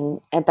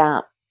thinking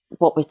about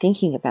what we're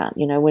thinking about.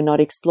 We're not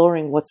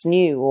exploring what's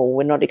new, or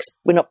we're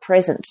not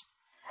present.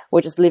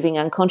 We're just living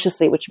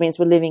unconsciously, which means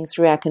we're living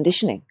through our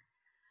conditioning.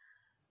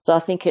 So I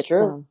think it's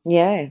true.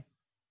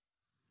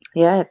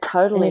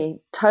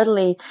 Totally.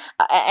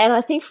 And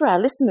I think for our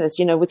listeners,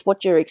 with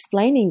what you're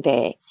explaining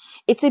there,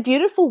 it's a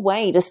beautiful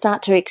way to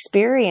start to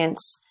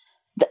experience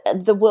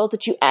the world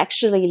that you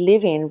actually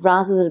live in,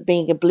 rather than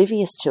being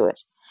oblivious to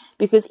it.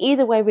 Because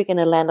either way, we're going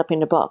to land up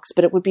in a box,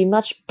 but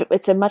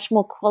it's a much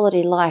more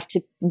quality life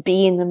to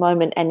be in the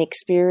moment and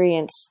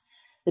experience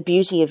the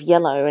beauty of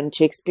yellow, and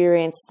to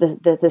experience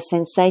the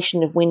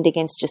sensation of wind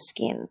against your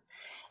skin,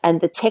 and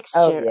the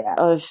texture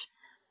of,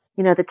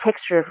 the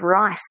texture of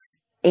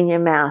rice in your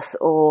mouth,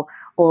 or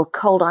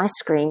cold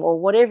ice cream, or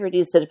whatever it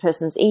is that a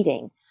person's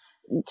eating,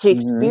 to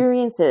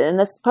experience it. And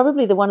that's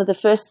probably one of the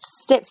first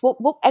steps.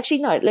 Actually,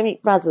 no,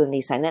 rather than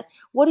me saying that,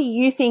 what do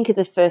you think are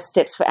the first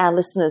steps for our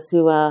listeners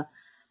who are,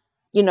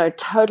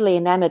 totally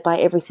enamored by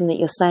everything that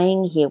you're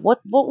saying here? What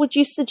would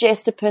you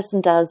suggest a person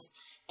does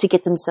to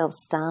get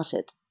themselves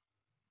started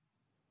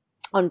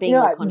on being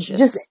more conscious?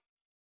 Just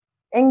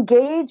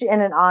engage in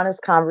an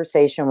honest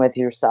conversation with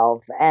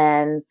yourself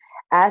and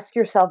ask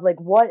yourself, like,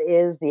 what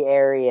is the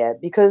area?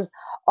 Because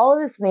all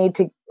of us need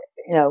to,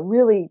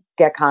 really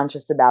get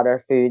conscious about our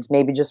foods.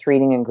 Maybe just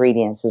reading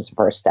ingredients is the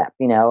first step.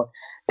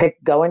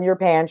 Go in your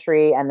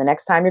pantry, and the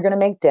next time you're going to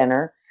make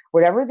dinner,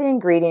 whatever the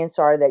ingredients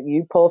are that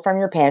you pull from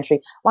your pantry,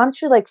 why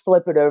don't you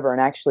flip it over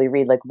and actually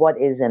read what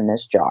is in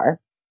this jar?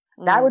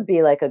 That would be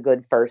a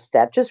good first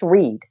step. Just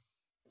read.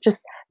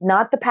 Just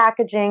not the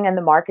packaging and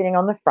the marketing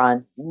on the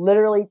front.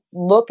 Literally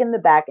look in the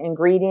back.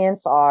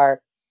 Ingredients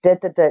are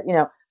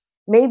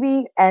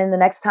maybe, and the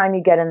next time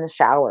you get in the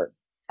shower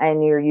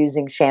and you're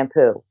using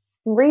shampoo,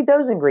 read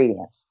those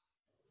ingredients.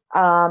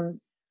 And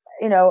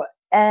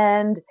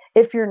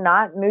if you're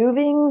not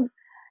moving,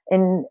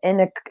 in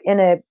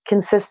a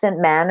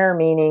consistent manner,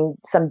 meaning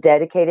some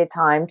dedicated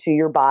time to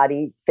your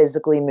body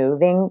physically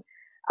moving.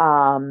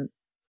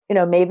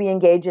 Maybe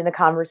engage in a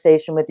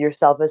conversation with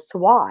yourself as to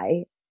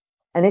why.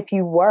 And if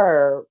you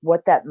were,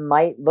 what that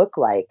might look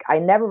like. I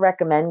never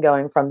recommend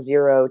going from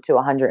 0 to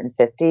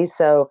 150.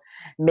 So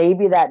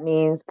maybe that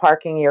means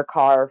parking your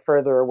car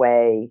further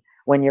away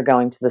when you're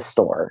going to the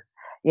store.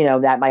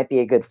 That might be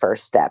a good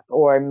first step.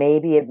 Or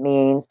maybe it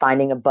means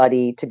finding a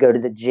buddy to go to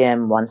the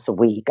gym once a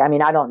week. I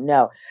mean, I don't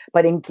know.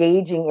 But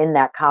engaging in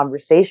that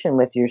conversation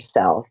with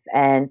yourself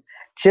and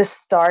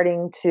just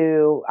starting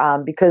to,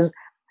 because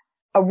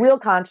a real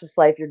conscious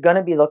life, you're going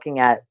to be looking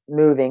at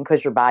moving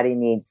because your body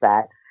needs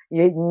that.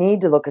 You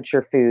need to look at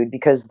your food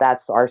because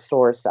that's our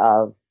source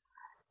of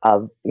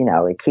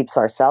it keeps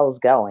our cells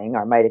going,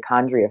 our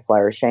mitochondria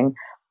flourishing,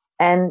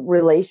 and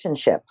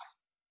relationships.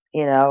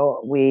 No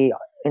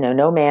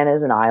man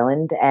is an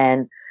island,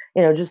 and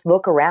just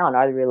look around.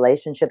 Are the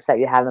relationships that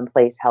you have in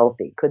place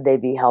healthy? Could they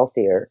be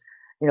healthier?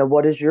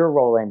 What is your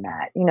role in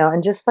that?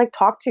 And just like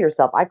talk to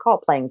yourself. I call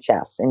it playing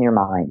chess in your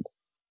mind.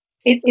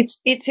 It's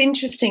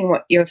interesting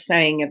what you're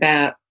saying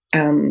about.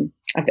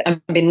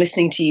 I've been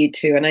listening to you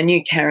too, and I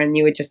knew, Karen,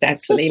 you would just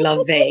absolutely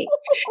love V.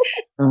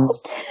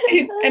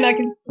 And I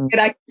can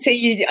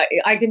see you.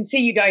 I can see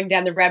you going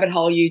down the rabbit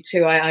hole. You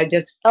too. I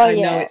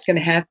know it's going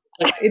to happen.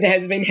 It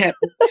has been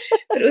happening.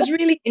 But it was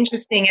really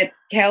interesting at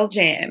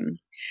CalJam.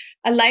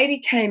 A lady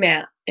came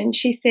out and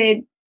she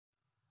said,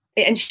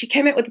 and she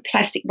came out with a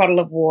plastic bottle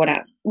of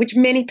water, which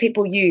many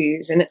people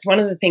use, and it's one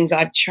of the things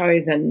I've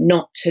chosen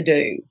not to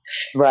do.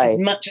 Right. As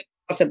much as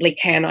possibly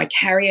can. I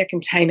carry a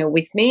container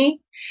with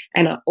me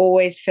and I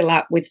always fill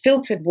up with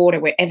filtered water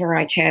wherever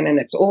I can, and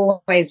it's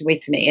always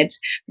with me. It's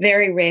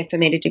very rare for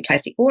me to do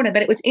plastic water,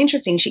 but it was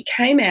interesting. She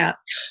came out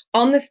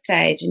on the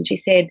stage and she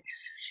said,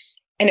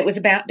 and it was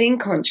about being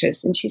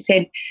conscious, and she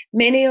said,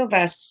 many of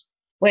us,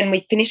 when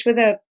we finish with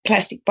a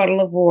plastic bottle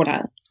of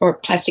water or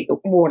plastic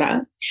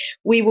water,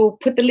 we will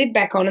put the lid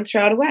back on and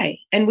throw it away,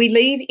 and we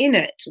leave in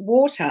it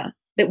water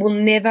that will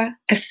never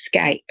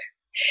escape.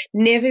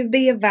 Never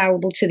be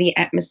available to the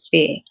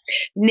atmosphere,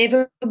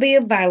 never be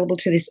available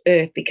to this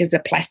earth because the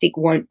plastic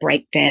won't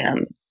break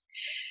down.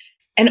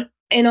 And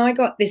I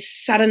got this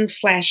sudden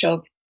flash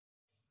of,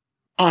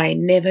 I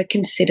never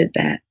considered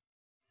that.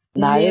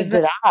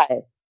 Neither did I.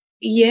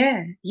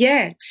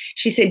 Yeah.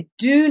 She said,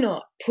 do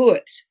not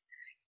put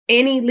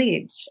any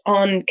lids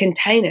on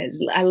containers.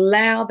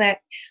 Allow that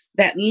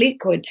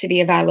liquid to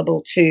be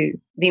available to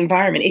the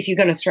environment if you're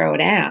going to throw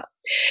it out.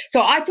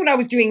 So I thought I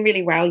was doing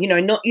really well,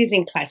 not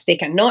using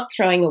plastic and not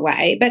throwing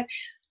away. But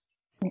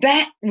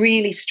that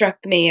really struck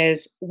me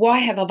as, why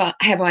have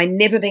I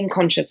never been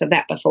conscious of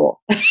that before?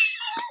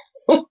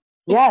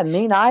 Yeah,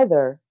 me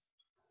neither.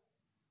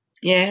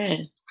 Yeah.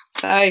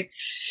 So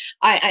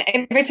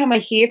I every time I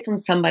hear from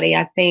somebody,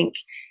 I think,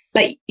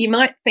 like, you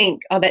might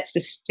think, oh, that's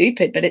just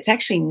stupid, but it's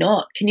actually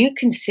not. Can you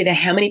consider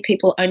how many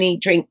people only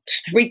drink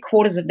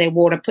 3/4 of their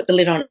water, put the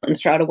lid on and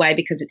throw it away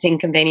because it's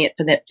inconvenient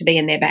for that to be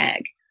in their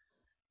bag?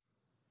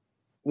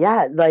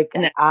 Yeah, like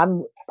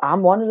I'm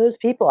one of those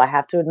people, I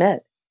have to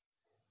admit.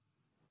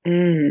 I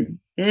don't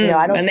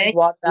drink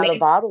water out of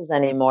bottles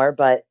anymore,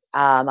 but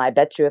I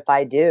bet you if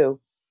I do,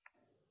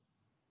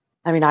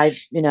 I mean,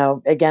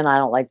 again, I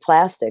don't like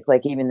plastic.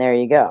 Like, even there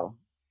you go.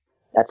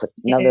 That's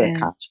another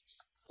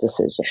conscious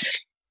decision.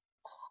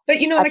 But,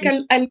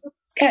 I look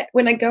at,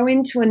 when I go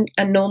into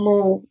a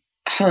normal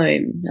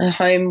home, a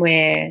home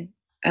where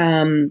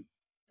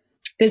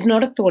there's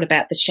not a thought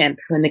about the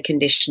shampoo and the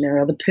conditioner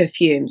or the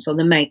perfumes or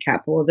the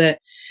makeup or the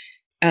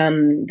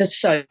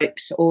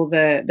soaps or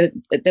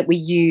that we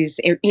use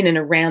in and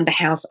around the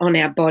house, on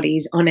our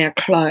bodies, on our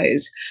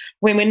clothes,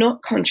 when we're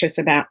not conscious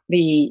about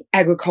the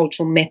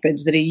agricultural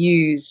methods that are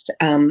used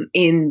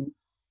in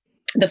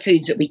the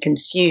foods that we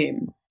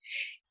consume.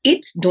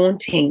 It's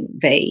daunting,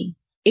 V.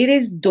 It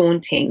is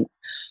daunting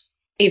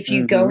if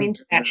you go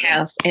into that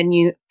house and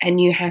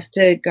you have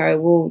to go,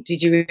 well,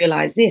 did you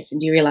realize this?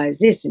 And do you realize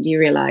this? And do you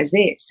realize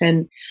this?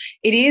 And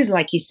it is,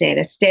 like you said,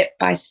 a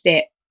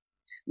step-by-step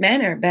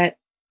manner. But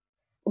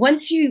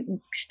once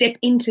you step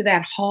into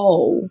that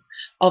hole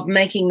of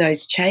making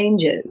those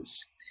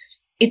changes,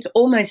 it's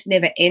almost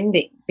never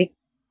ending,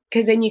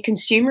 because then your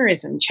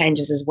consumerism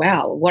changes as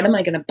well. What am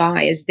I going to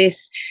buy? Is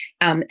this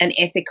an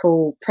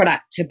ethical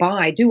product to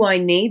buy? Do I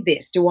need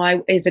this?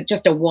 Is it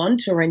just a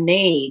want or a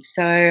need?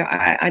 So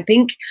I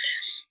think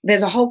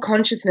there's a whole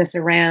consciousness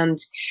around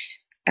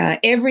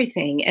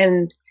everything,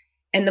 and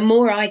the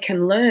more I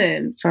can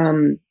learn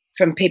from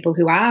people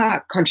who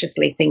are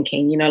consciously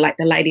thinking, like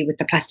the lady with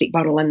the plastic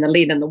bottle and the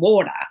lid and the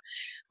water,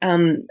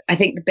 I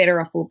think the better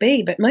off we'll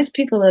be. But most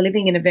people are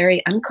living in a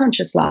very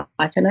unconscious life,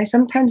 and I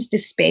sometimes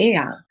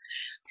despair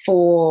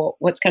for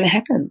what's going to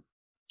happen.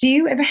 Do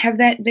you ever have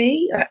that,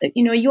 V?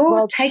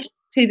 You're taking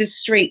to the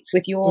streets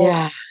with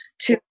your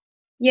tour.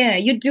 Yeah,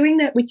 you're doing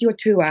that with your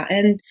tour.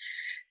 And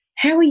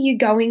how are you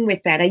going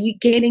with that? Are you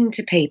getting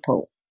to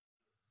people?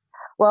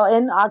 Well,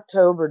 in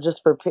April,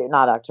 just for people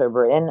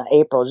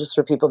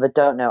that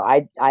don't know,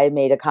 I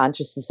made a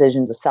conscious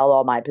decision to sell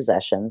all my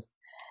possessions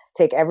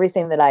take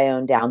everything that I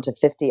own down to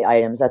 50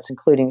 items. That's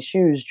including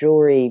shoes,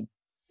 jewelry,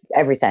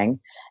 everything,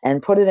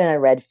 and put it in a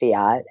red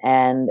Fiat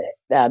and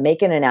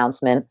make an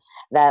announcement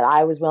that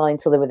I was willing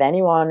to live with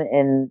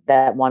anyone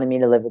that wanted me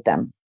to live with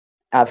them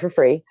for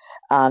free,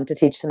 to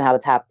teach them how to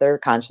tap their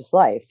conscious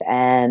life.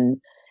 And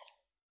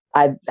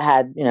I've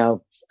had,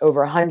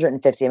 over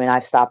 150. I mean,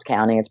 I've stopped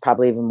counting. It's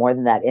probably even more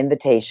than that.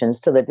 Invitations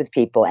to live with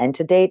people. And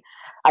to date,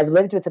 I've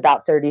lived with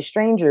about 30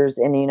 strangers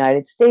in the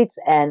United States.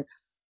 And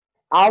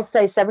I'll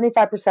say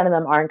 75% of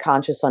them aren't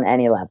conscious on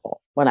any level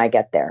when I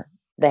get there.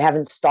 They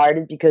haven't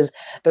started because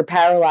they're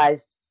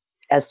paralyzed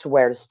as to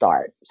where to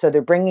start. So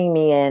they're bringing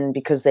me in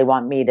because they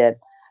want me to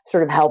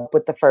sort of help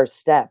with the first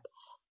step.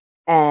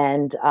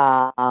 And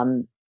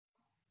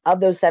of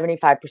those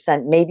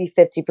 75%, maybe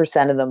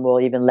 50% of them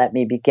will even let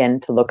me begin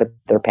to look at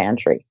their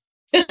pantry.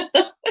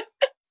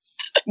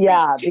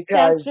 Yeah, because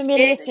sounds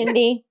familiar,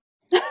 Cindy.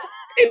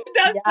 It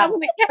does,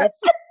 doesn't it?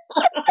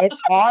 It's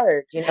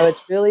hard.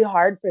 It's really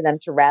hard for them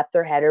to wrap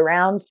their head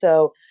around.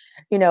 So,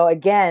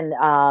 again,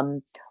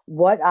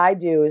 what I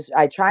do is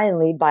I try and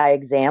lead by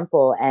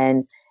example.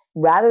 And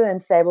rather than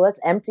say, well, let's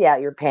empty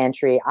out your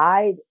pantry,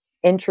 I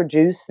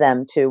introduce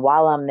them to,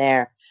 while I'm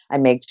there, I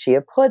make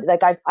chia pudding.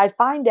 Like I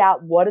find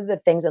out what are the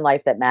things in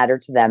life that matter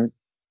to them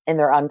in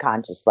their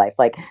unconscious life.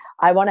 Like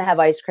I want to have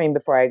ice cream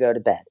before I go to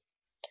bed.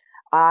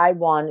 I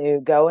want to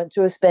go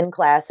into a spin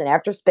class, and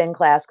after spin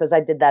class, because I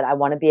did that, I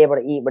want to be able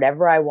to eat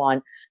whatever I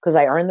want because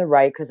I earned the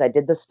right because I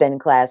did the spin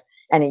class,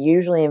 and it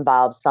usually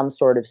involves some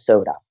sort of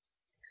soda.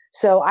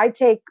 So I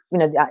take,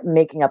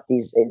 making up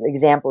these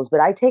examples,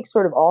 but I take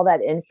sort of all that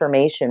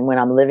information when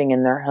I'm living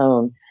in their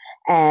home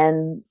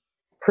and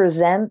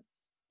present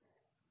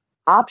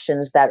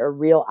options that are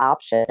real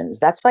options.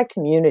 That's why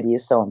community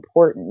is so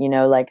important.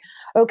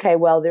 Okay,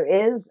 well, there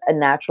is a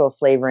natural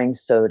flavoring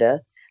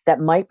soda that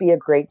might be a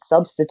great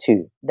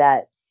substitute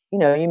that,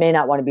 you may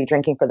not want to be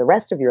drinking for the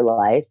rest of your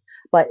life,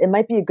 but it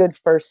might be a good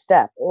first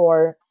step.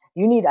 Or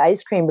you need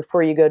ice cream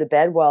before you go to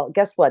bed. Well,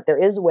 guess what? There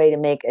is a way to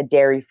make a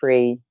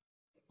dairy-free,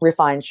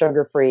 refined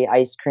sugar-free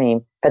ice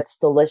cream that's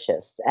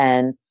delicious.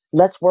 And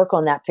let's work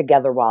on that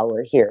together while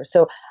we're here.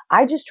 So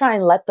I just try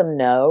and let them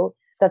know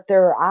that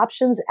there are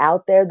options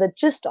out there that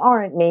just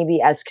aren't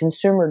maybe as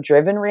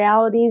consumer-driven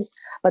realities,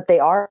 but they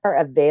are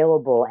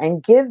available,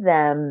 and give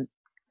them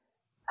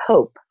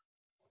hope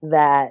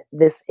that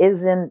this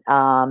isn't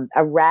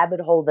a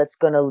rabbit hole that's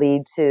going to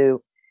lead to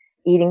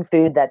eating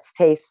food that's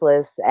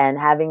tasteless and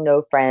having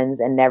no friends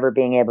and never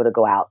being able to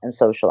go out and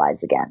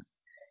socialize again.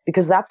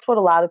 Because that's what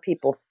a lot of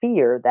people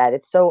fear, that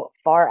it's so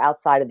far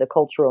outside of the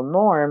cultural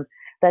norm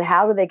that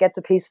how do they get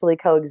to peacefully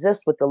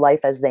coexist with the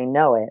life as they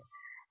know it?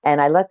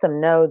 And I let them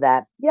know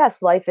that,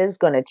 yes, life is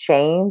going to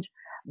change,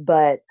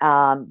 but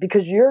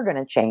because you're going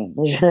to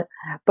change,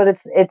 but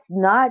it's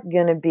not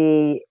going to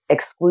be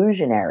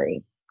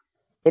exclusionary.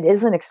 It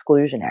isn't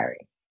exclusionary.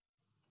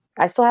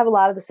 I still have a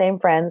lot of the same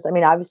friends. I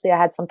mean, obviously I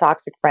had some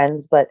toxic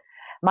friends, but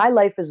my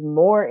life is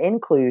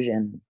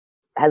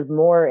has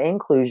more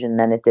inclusion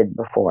than it did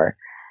before.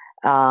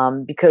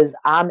 Because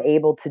I'm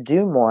able to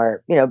do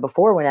more.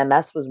 Before when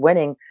MS was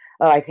winning,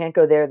 I can't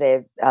go there. They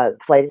have a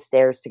flight of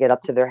stairs to get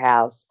up to their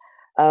house.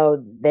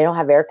 Oh, they don't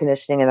have air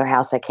conditioning in their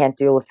house. I can't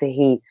deal with the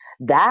heat.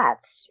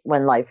 That's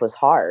when life was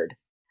hard.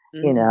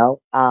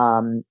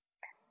 Mm-hmm.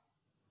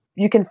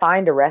 You can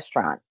find a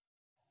restaurant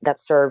that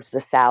serves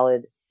a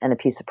salad and a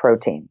piece of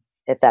protein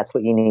if that's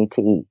what you need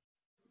to eat,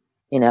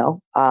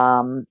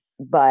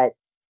 but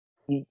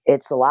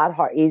it's a lot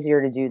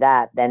easier to do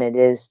that than it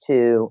is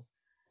to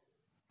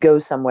go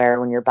somewhere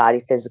when your body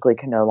physically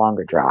can no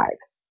longer drive.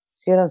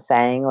 See what I'm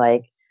saying?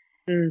 Like,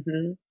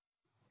 mm-hmm.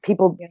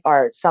 People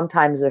are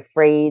sometimes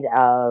afraid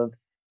of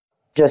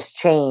just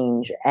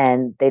change,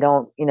 and they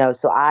don't,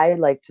 so I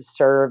like to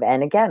serve.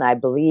 And again, I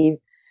believe,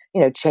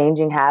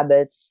 changing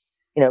habits,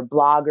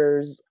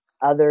 bloggers,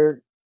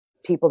 other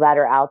people that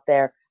are out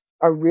there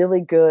are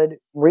really good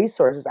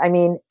resources. I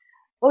mean,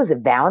 what was it,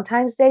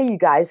 Valentine's Day? You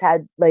guys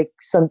had like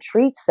some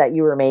treats that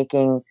you were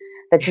making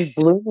that just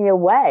blew me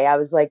away. I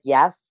was like,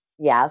 yes,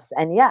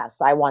 and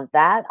yes. I want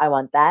that. I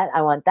want that.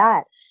 I want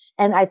that.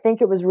 And I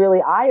think it was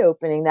really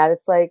eye-opening that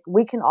it's like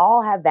we can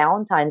all have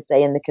Valentine's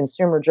Day in the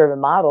consumer-driven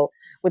model,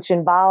 which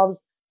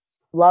involves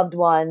loved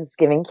ones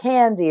giving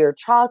candy or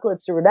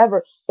chocolates or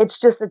whatever. It's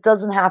just, it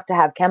doesn't have to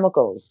have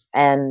chemicals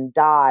and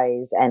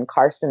dyes and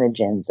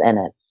carcinogens in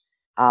it.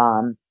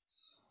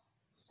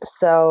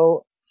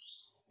 So,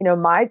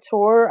 my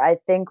tour, I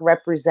think,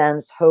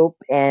 represents hope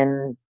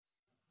in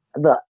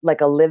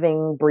like a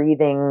living,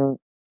 breathing,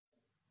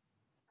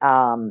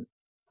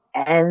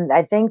 and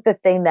I think the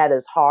thing that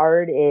is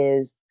hard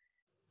is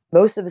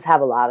most of us have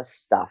a lot of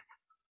stuff.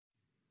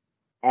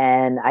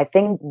 And I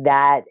think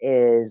that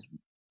is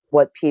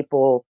what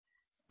people,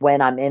 when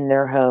I'm in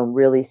their home,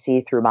 really see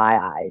through my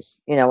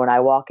eyes. When I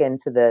walk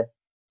into the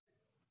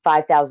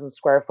 5,000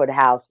 square foot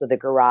house with a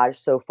garage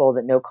so full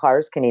that no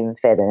cars can even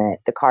fit in it.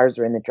 The cars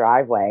are in the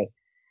driveway.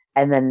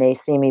 And then they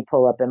see me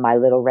pull up in my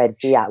little red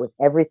Fiat with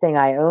everything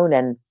I own,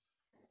 and,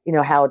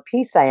 how at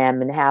peace I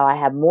am and how I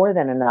have more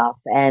than enough.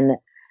 And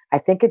I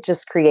think it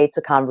just creates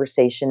a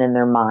conversation in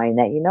their mind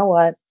that, you know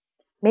what,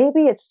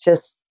 maybe it's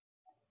just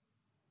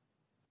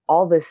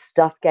all this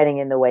stuff getting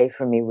in the way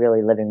from me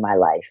really living my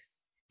life.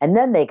 And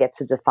then they get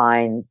to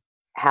define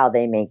how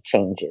they make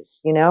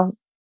changes, you know?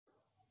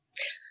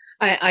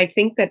 I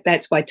think that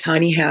that's why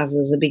tiny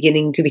houses are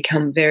beginning to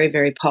become very,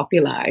 very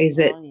popular, is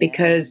it? Oh, yeah.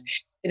 Because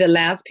it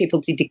allows people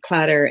to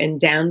declutter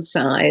and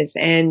downsize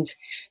and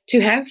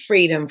to have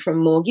freedom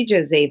from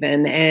mortgages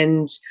even.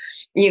 And,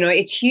 you know,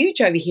 it's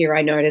huge over here.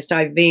 I noticed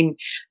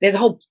there's a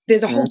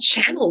whole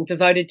channel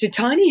devoted to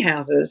tiny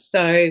houses.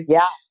 So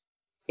Yeah.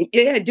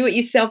 Yeah, do it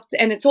yourself.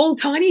 And it's all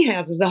tiny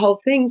houses, the whole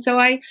thing. So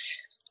I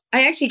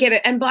actually get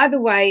it. And by the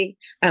way,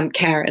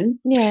 Karen,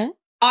 Yeah.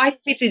 I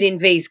fitted in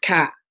V's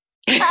car.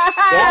 You.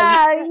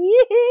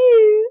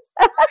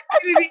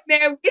 Fitted in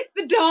there with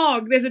the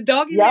dog. There's a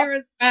dog in there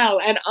as well.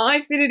 And I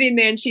fitted in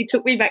there and she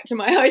took me back to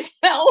my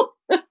hotel.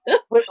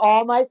 With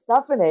all my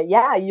stuff in it.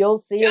 Yeah, you'll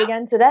see it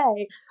again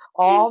today.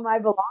 All my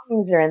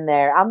belongings are in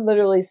there. I'm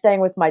literally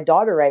staying with my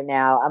daughter right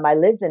now. I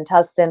lived in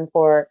Tustin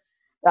for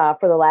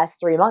the last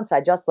 3 months.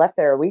 I just left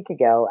there a week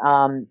ago.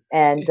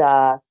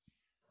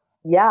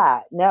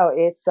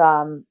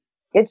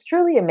 It's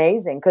truly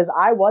amazing because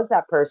I was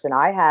that person.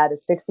 I had a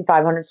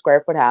 6,500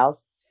 square foot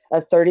house, a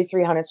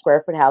 3,300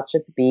 square foot house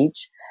at the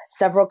beach,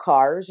 several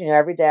cars. You know,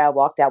 every day I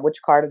walked out,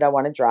 which car did I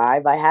want to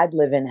drive? I had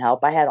live-in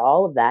help. I had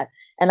all of that.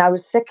 And I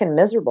was sick and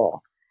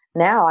miserable.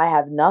 Now I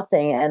have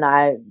nothing and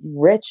I'm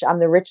rich. I'm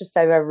the richest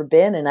I've ever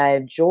been. And I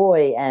have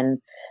joy and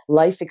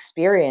life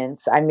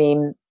experience. I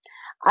mean,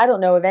 I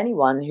don't know of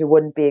anyone who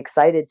wouldn't be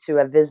excited to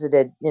have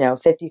visited,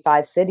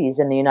 55 cities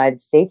in the United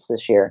States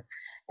this year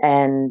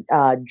and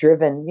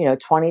driven,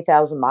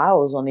 20,000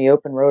 miles on the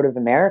open road of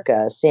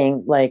America,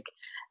 seeing like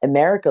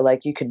America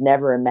like you could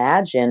never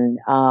imagine,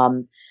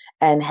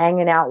 and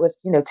hanging out with,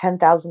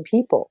 10,000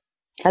 people.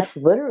 That's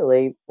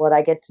literally what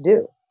I get to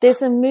do.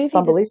 There's a movie,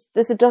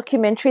 there's a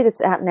documentary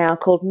that's out now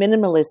called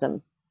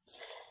Minimalism.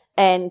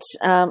 And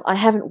I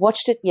haven't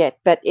watched it yet,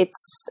 but it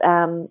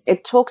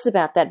talks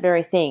about that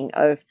very thing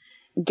of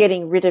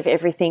getting rid of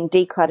everything,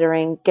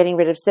 decluttering, getting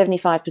rid of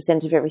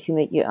 75% of everything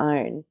that you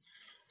own,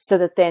 so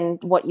that then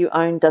what you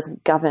own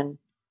doesn't govern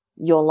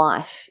your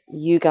life.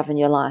 You govern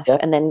your life,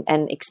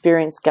 and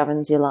experience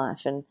governs your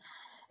life. And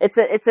it's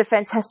a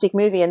fantastic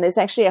movie. And there's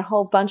actually a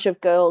whole bunch of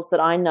girls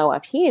that I know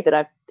up here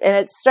and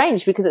it's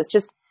strange because it's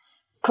just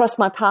crossed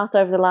my path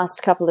over the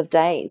last couple of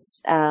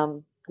days.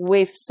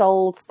 We've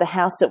sold the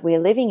house that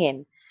we're living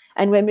in,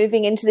 and we're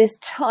moving into this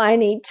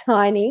tiny,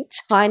 tiny,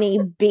 tiny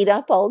beat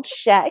up old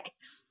shack.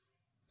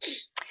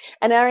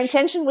 And our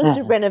intention was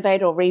to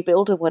renovate or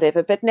rebuild or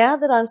whatever. But now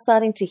that I'm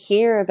starting to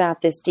hear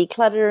about this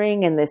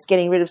decluttering and this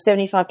getting rid of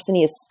 75% of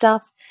your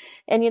stuff,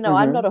 and,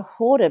 I'm not a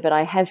hoarder, but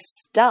I have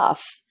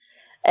stuff.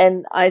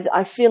 And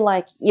I feel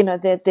like,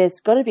 there's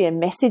got to be a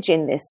message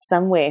in this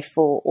somewhere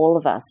for all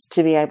of us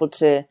to be able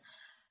to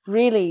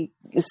really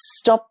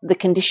stop the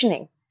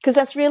conditioning. Because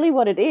that's really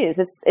what it is.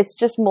 It's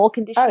just more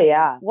conditioning. Oh,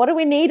 yeah. What do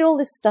we need all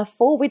this stuff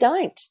for? We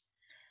don't.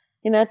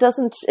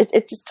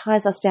 It just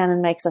ties us down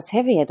and makes us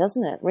heavier,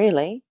 doesn't it,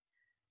 really?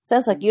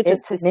 Sounds like you're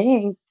just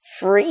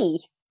free.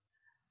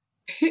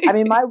 I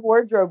mean, my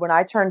wardrobe, when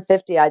I turned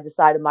 50, I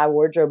decided my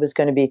wardrobe was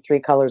going to be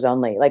 3 colors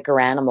only, like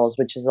Garanimals,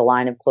 which is a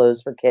line of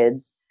clothes for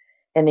kids.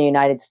 In the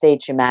United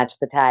States, you match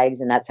the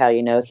tags, and that's how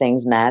you know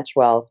things match.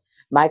 Well,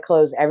 my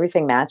clothes,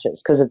 everything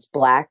matches because it's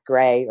black,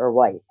 gray, or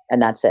white, and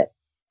that's it.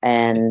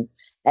 And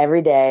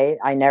every day,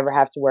 I never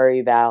have to worry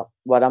about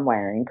what I'm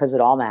wearing because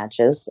it all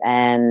matches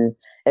and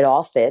it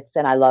all fits.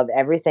 And I love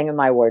everything in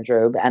my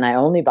wardrobe, and I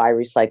only buy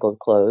recycled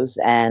clothes.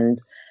 And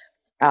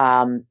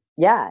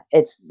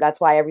that's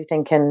why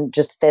everything can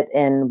just fit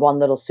in one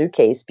little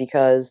suitcase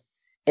because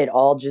it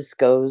all just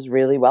goes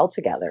really well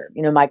together.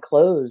 My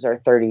clothes are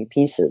 30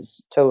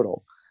 pieces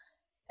total.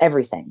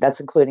 Everything. That's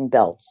including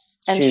belts,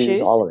 and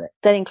shoes, all of it.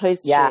 That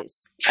includes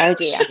shoes. Oh,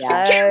 dear.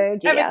 Yeah. Oh,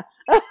 dear.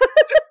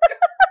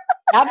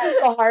 That was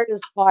the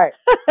hardest part.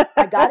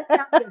 I got it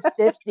down to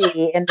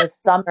 50 in the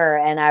summer,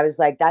 and I was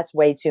like, that's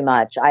way too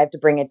much. I have to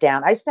bring it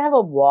down. I used to have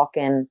a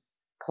walk-in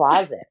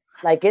closet.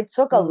 Like, it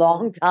took a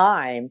long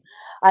time.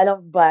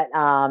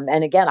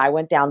 And again, I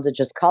went down to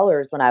just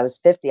colors when I was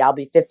 50. I'll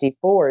be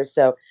 54.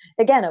 So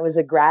again, it was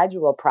a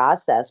gradual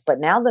process. But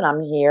now that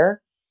I'm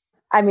here,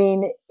 I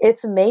mean,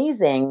 it's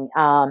amazing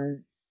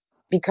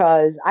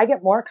because I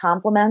get more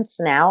compliments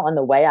now on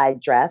the way I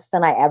dress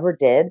than I ever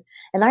did.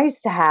 And I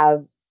used to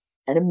have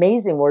an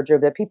amazing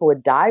wardrobe that people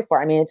would die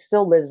for. I mean, it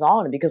still lives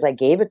on because I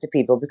gave it to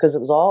people because it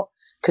was all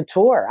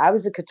couture. I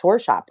was a couture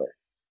shopper.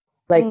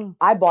 Like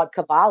I bought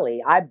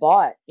Cavalli. I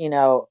bought,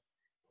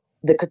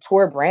 the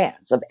couture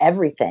brands of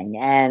everything.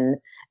 And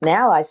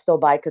now I still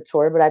buy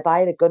couture, but I buy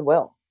it at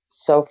Goodwill.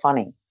 It's so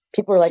funny.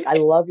 People are like, I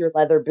love your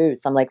leather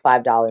boots. I'm like,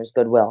 $5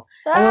 Goodwill.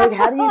 I'm like,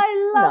 how do you?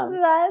 I love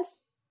that.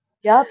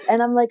 Yep.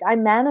 And I'm like, I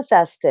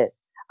manifest it.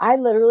 I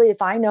literally,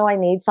 if I know I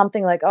need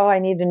something like, I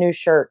need a new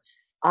shirt,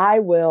 I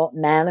will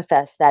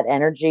manifest that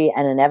energy.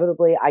 And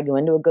inevitably I go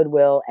into a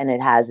Goodwill and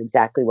it has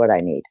exactly what I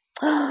need.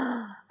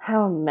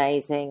 How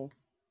amazing.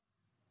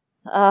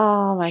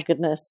 Oh my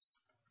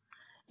goodness.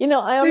 You know,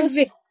 I So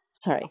honestly, Vic-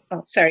 sorry.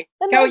 Oh, sorry.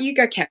 No, You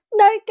go, Karen.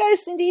 no, go,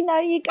 Cindy. No,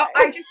 you go.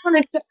 I just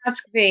wanted to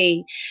ask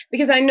V,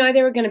 because I know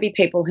there are going to be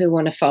people who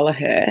want to follow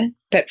her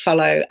that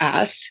follow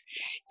us.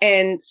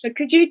 And so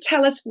could you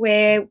tell us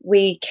where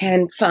we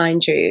can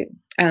find you?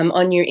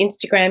 On your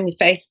Instagram, your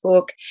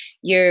Facebook,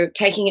 you're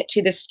taking it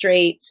to the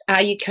streets.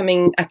 Are you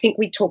coming? I think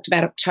we talked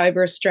about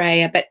October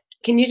Australia, but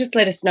can you just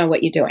let us know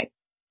what you're doing?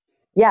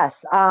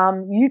 Yes,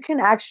 you can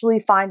actually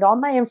find all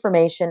my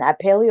information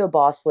at Paleo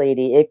Boss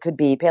Lady. It could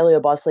be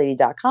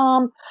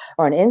paleobosslady.com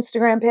or on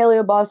Instagram,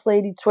 Paleo Boss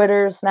Lady,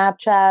 Twitter,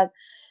 Snapchat,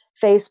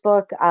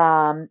 Facebook.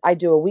 I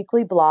do a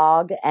weekly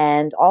blog.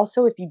 And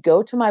also, if you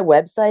go to my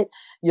website,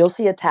 you'll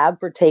see a tab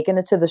for Taking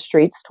It to the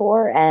Streets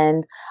tour.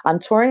 And I'm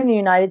touring the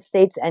United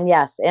States. And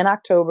yes, in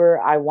October,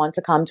 I want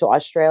to come to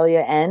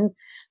Australia and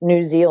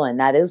New Zealand.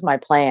 That is my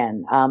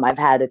plan. I've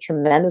had a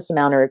tremendous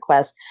amount of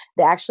requests.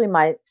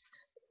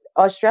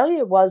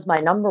 Australia was my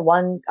number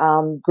one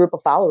group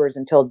of followers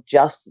until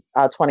just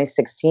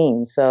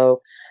 2016.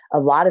 So a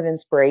lot of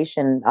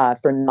inspiration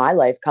for my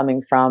life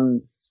coming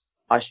from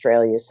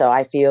Australia. So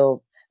I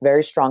feel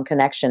very strong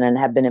connection and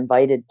have been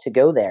invited to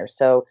go there.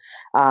 So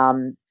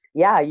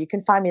yeah, you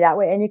can find me that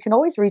way, and you can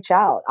always reach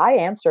out. I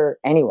answer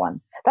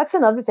anyone. That's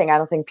another thing I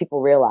don't think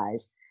people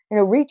realize.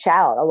 Reach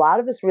out. A lot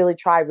of us really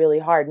try really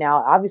hard.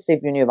 Now, obviously,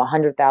 if you have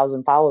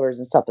 100,000 followers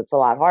and stuff, it's a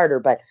lot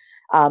harder, but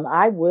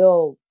I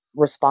will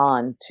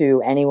respond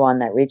to anyone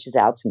that reaches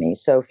out to me.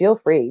 So feel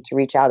free to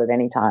reach out at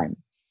any time.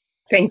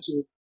 Thank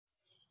you.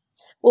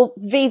 Well,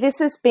 V, this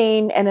has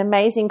been an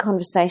amazing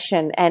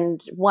conversation, and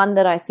one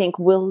that I think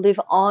will live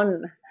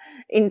on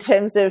in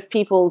terms of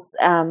people's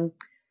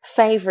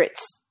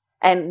favorites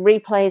and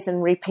replays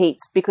and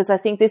repeats, because I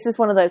think this is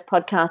one of those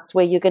podcasts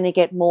where you're going to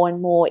get more and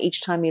more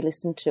each time you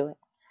listen to it.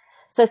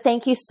 So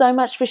thank you so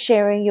much for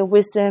sharing your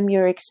wisdom,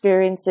 your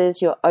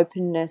experiences, your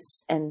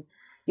openness, and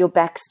your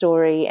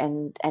backstory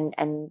and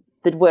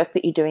the work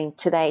that you're doing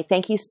today.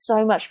 Thank you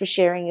so much for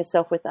sharing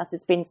yourself with us.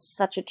 It's been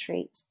such a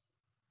treat.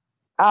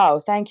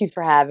 Oh, thank you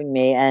for having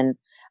me. And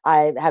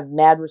I have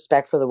mad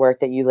respect for the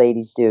work that you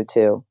ladies do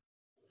too.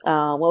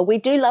 Oh, well, we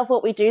do love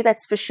what we do,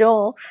 that's for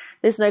sure.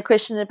 There's no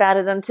question about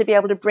it. And to be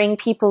able to bring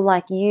people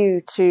like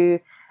you to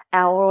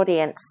our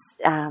audience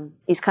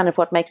is kind of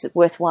what makes it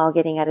worthwhile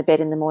getting out of bed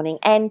in the morning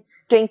and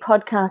doing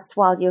podcasts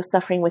while you're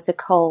suffering with a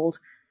cold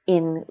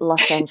in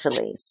Los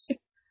Angeles.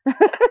 Not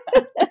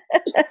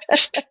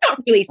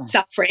really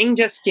suffering,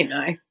 just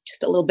a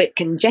little bit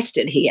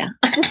congested here.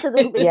 Just a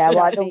little bit. Yeah,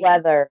 well, the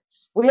weather.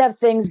 We have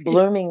things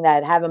blooming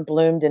that haven't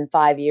bloomed in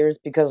 5 years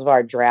because of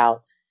our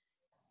drought.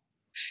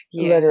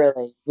 Yeah.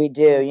 Literally, we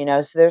do.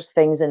 So there's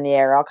things in the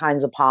air, all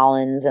kinds of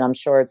pollens, and I'm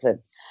sure it's a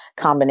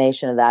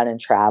combination of that and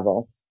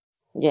travel.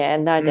 Yeah,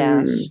 no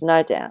doubt,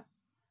 no doubt.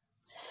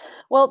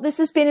 Well, this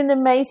has been an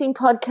amazing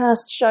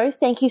podcast show.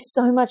 Thank you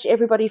so much,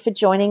 everybody, for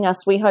joining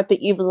us. We hope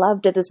that you've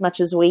loved it as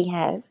much as we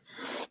have.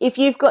 If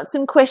you've got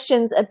some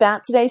questions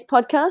about today's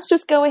podcast,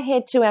 just go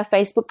ahead to our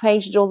Facebook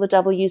page at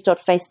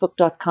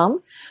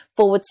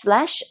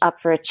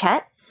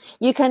allthews.facebook.com/up-for-a-chat.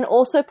 You can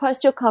also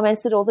post your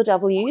comments at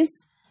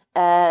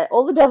allthews.the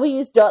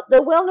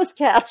wellness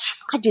couch.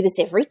 I do this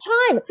every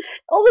time.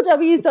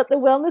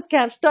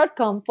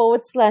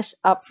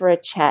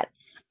 allthews.thewellnesscouch.com/up-for-a-chat.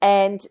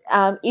 And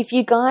if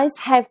you guys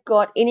have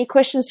got any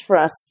questions for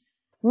us,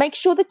 make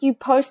sure that you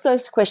post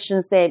those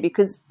questions there,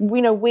 because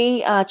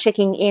we are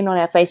checking in on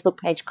our Facebook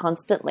page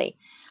constantly,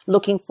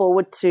 looking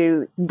forward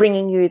to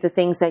bringing you the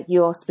things that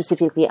you're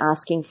specifically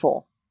asking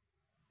for.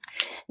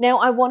 Now,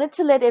 I wanted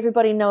to let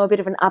everybody know a bit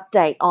of an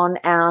update on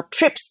our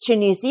trips to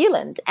New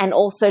Zealand and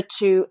also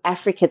to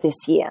Africa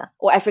this year,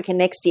 or Africa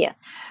next year.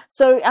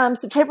 So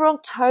September,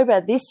 October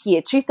this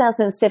year,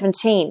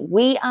 2017,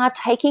 we are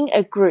taking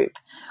a group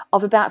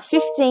of about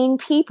 15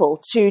 people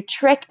to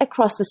trek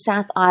across the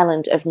South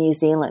Island of New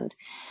Zealand.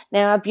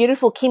 Now, our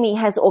beautiful Kimmy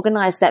has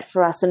organised that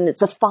for us, and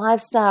it's a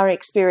 5-star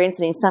experience,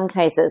 and in some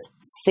cases,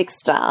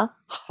 6-star.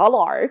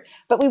 Hello.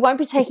 But we won't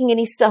be taking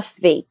any stuff,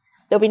 V.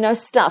 There'll be no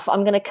stuff.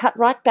 I'm going to cut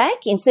right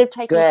back. Instead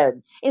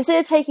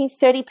of taking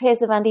 30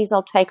 pairs of undies,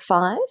 I'll take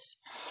 5.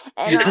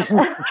 And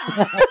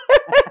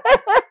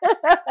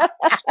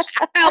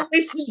our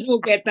listeners will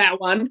get that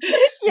one.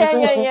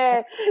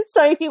 Yeah.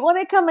 So if you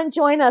want to come and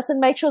join us and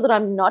make sure that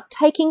I'm not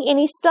taking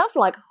any stuff,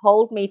 like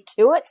hold me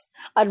to it,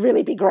 I'd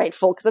really be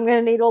grateful, because I'm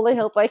going to need all the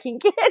help I can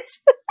get.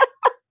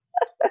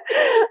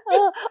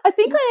 I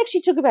think I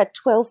actually took about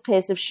 12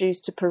 pairs of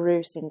shoes to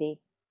Peru, Cindy.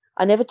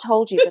 I never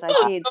told you, but I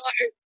did.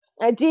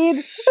 I did.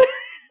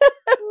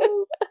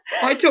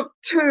 I took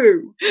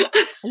 2.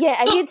 Yeah,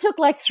 and you took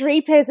like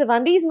 3 pairs of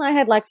undies, and I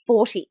had like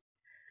 40.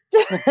 I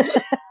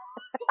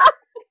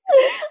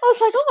was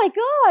like, oh my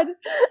God,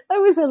 that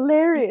was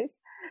hilarious.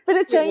 But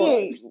I tell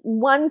you,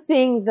 one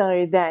thing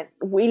though that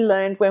we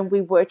learned when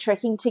we were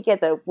trekking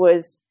together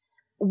was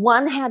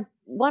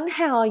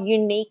how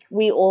unique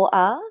we all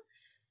are,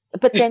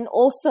 but then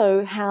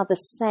also how the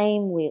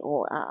same we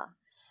all are,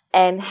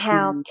 and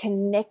how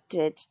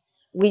connected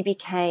we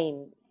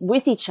became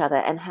with each other,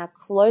 and how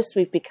close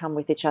we've become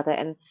with each other.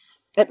 And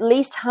at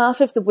least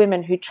half of the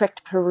women who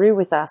trekked Peru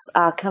with us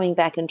are coming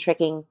back and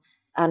trekking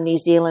New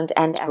Zealand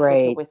and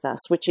Africa with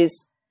us, which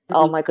is,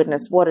 oh my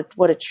goodness, what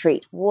a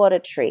treat. What a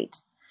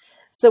treat.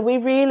 So we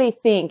really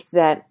think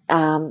that,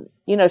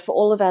 for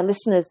all of our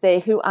listeners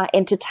there who are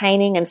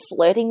entertaining and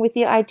flirting with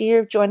the idea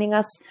of joining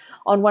us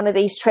on one of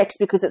these treks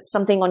because it's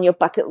something on your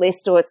bucket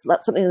list or it's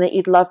something that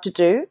you'd love to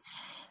do,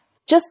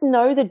 just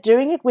know that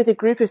doing it with a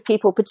group of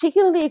people,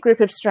 particularly a group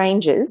of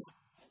strangers,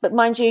 but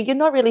mind you, you're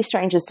not really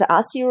strangers to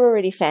us. You're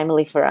already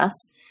family for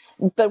us.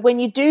 But when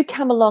you do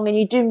come along and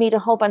you do meet a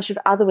whole bunch of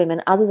other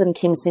women other than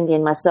Kim, Cindy,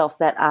 and myself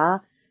that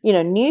are,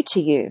 new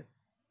to you,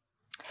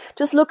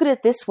 just look at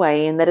it this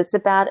way, in that it's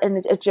about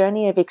a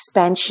journey of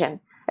expansion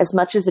as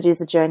much as it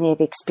is a journey of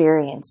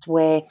experience,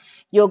 where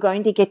you're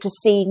going to get to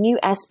see new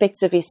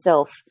aspects of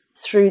yourself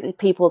through the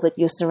people that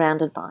you're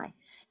surrounded by.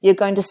 You're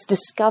going to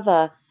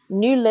discover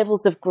new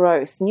levels of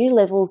growth, new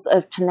levels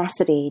of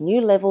tenacity,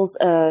 new levels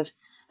of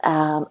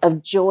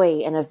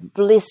joy and of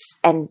bliss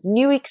and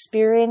new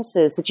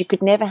experiences that you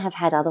could never have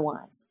had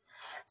otherwise.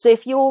 So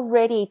if you're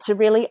ready to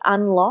really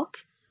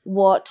unlock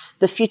what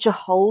the future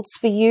holds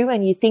for you,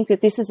 and you think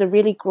that this is a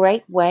really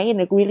great way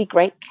and a really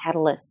great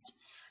catalyst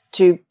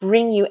to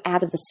bring you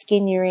out of the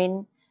skin you're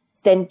in,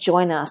 then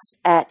join us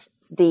at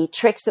the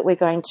treks that we're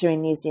going to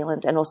in New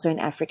Zealand and also in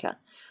Africa.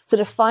 So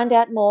to find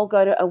out more,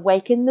 go to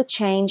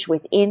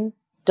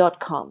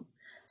awakenthechangewithin.com.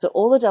 So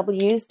all the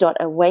W's,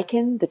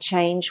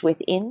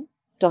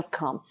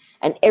 .awakenthechangewithin.com.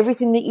 And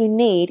everything that you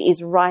need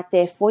is right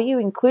there for you,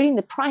 including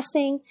the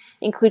pricing,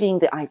 including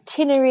the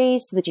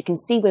itineraries, so that you can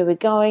see where we're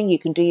going. You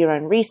can do your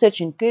own research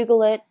and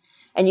Google it.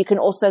 And you can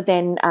also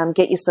then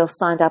get yourself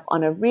signed up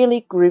on a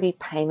really groovy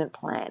payment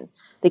plan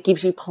that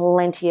gives you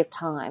plenty of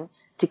time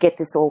to get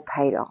this all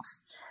paid off.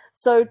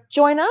 So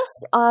join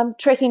us,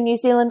 trekking New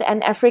Zealand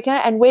and Africa,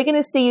 and we're going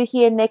to see you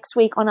here next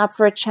week on Up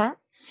for a Chat,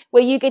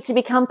 where you get to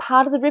become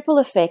part of the ripple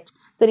effect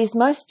that is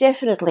most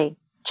definitely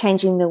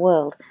changing the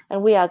world.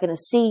 And we are going to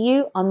see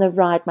you on the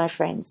ride, my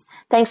friends.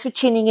 Thanks for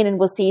tuning in, and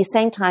we'll see you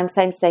same time,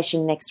 same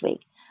station next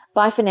week.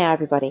 Bye for now,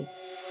 everybody.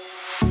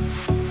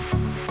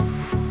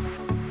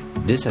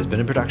 This has been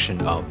a production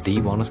of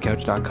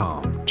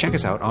TheWellnessCouch.com. Check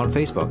us out on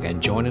Facebook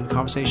and join in the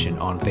conversation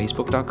on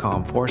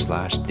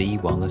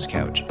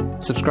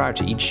Facebook.com/TheWellnessCouch. Subscribe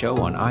to each show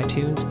on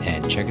iTunes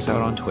and check us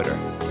out on Twitter.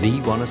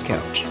 The Wellness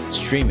Couch,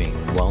 streaming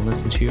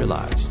wellness into your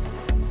lives.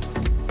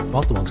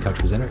 Whilst the Wellness Couch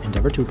presenter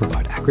endeavor to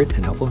provide accurate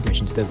and helpful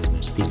information to their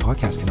listeners, these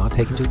podcasts cannot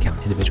take into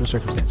account individual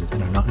circumstances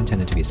and are not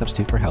intended to be a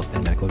substitute for health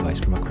and medical advice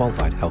from a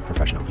qualified health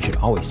professional. You should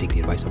always seek the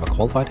advice of a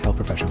qualified health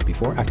professional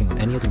before acting on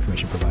any of the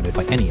information provided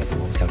by any of the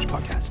Wellness Couch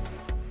podcasts.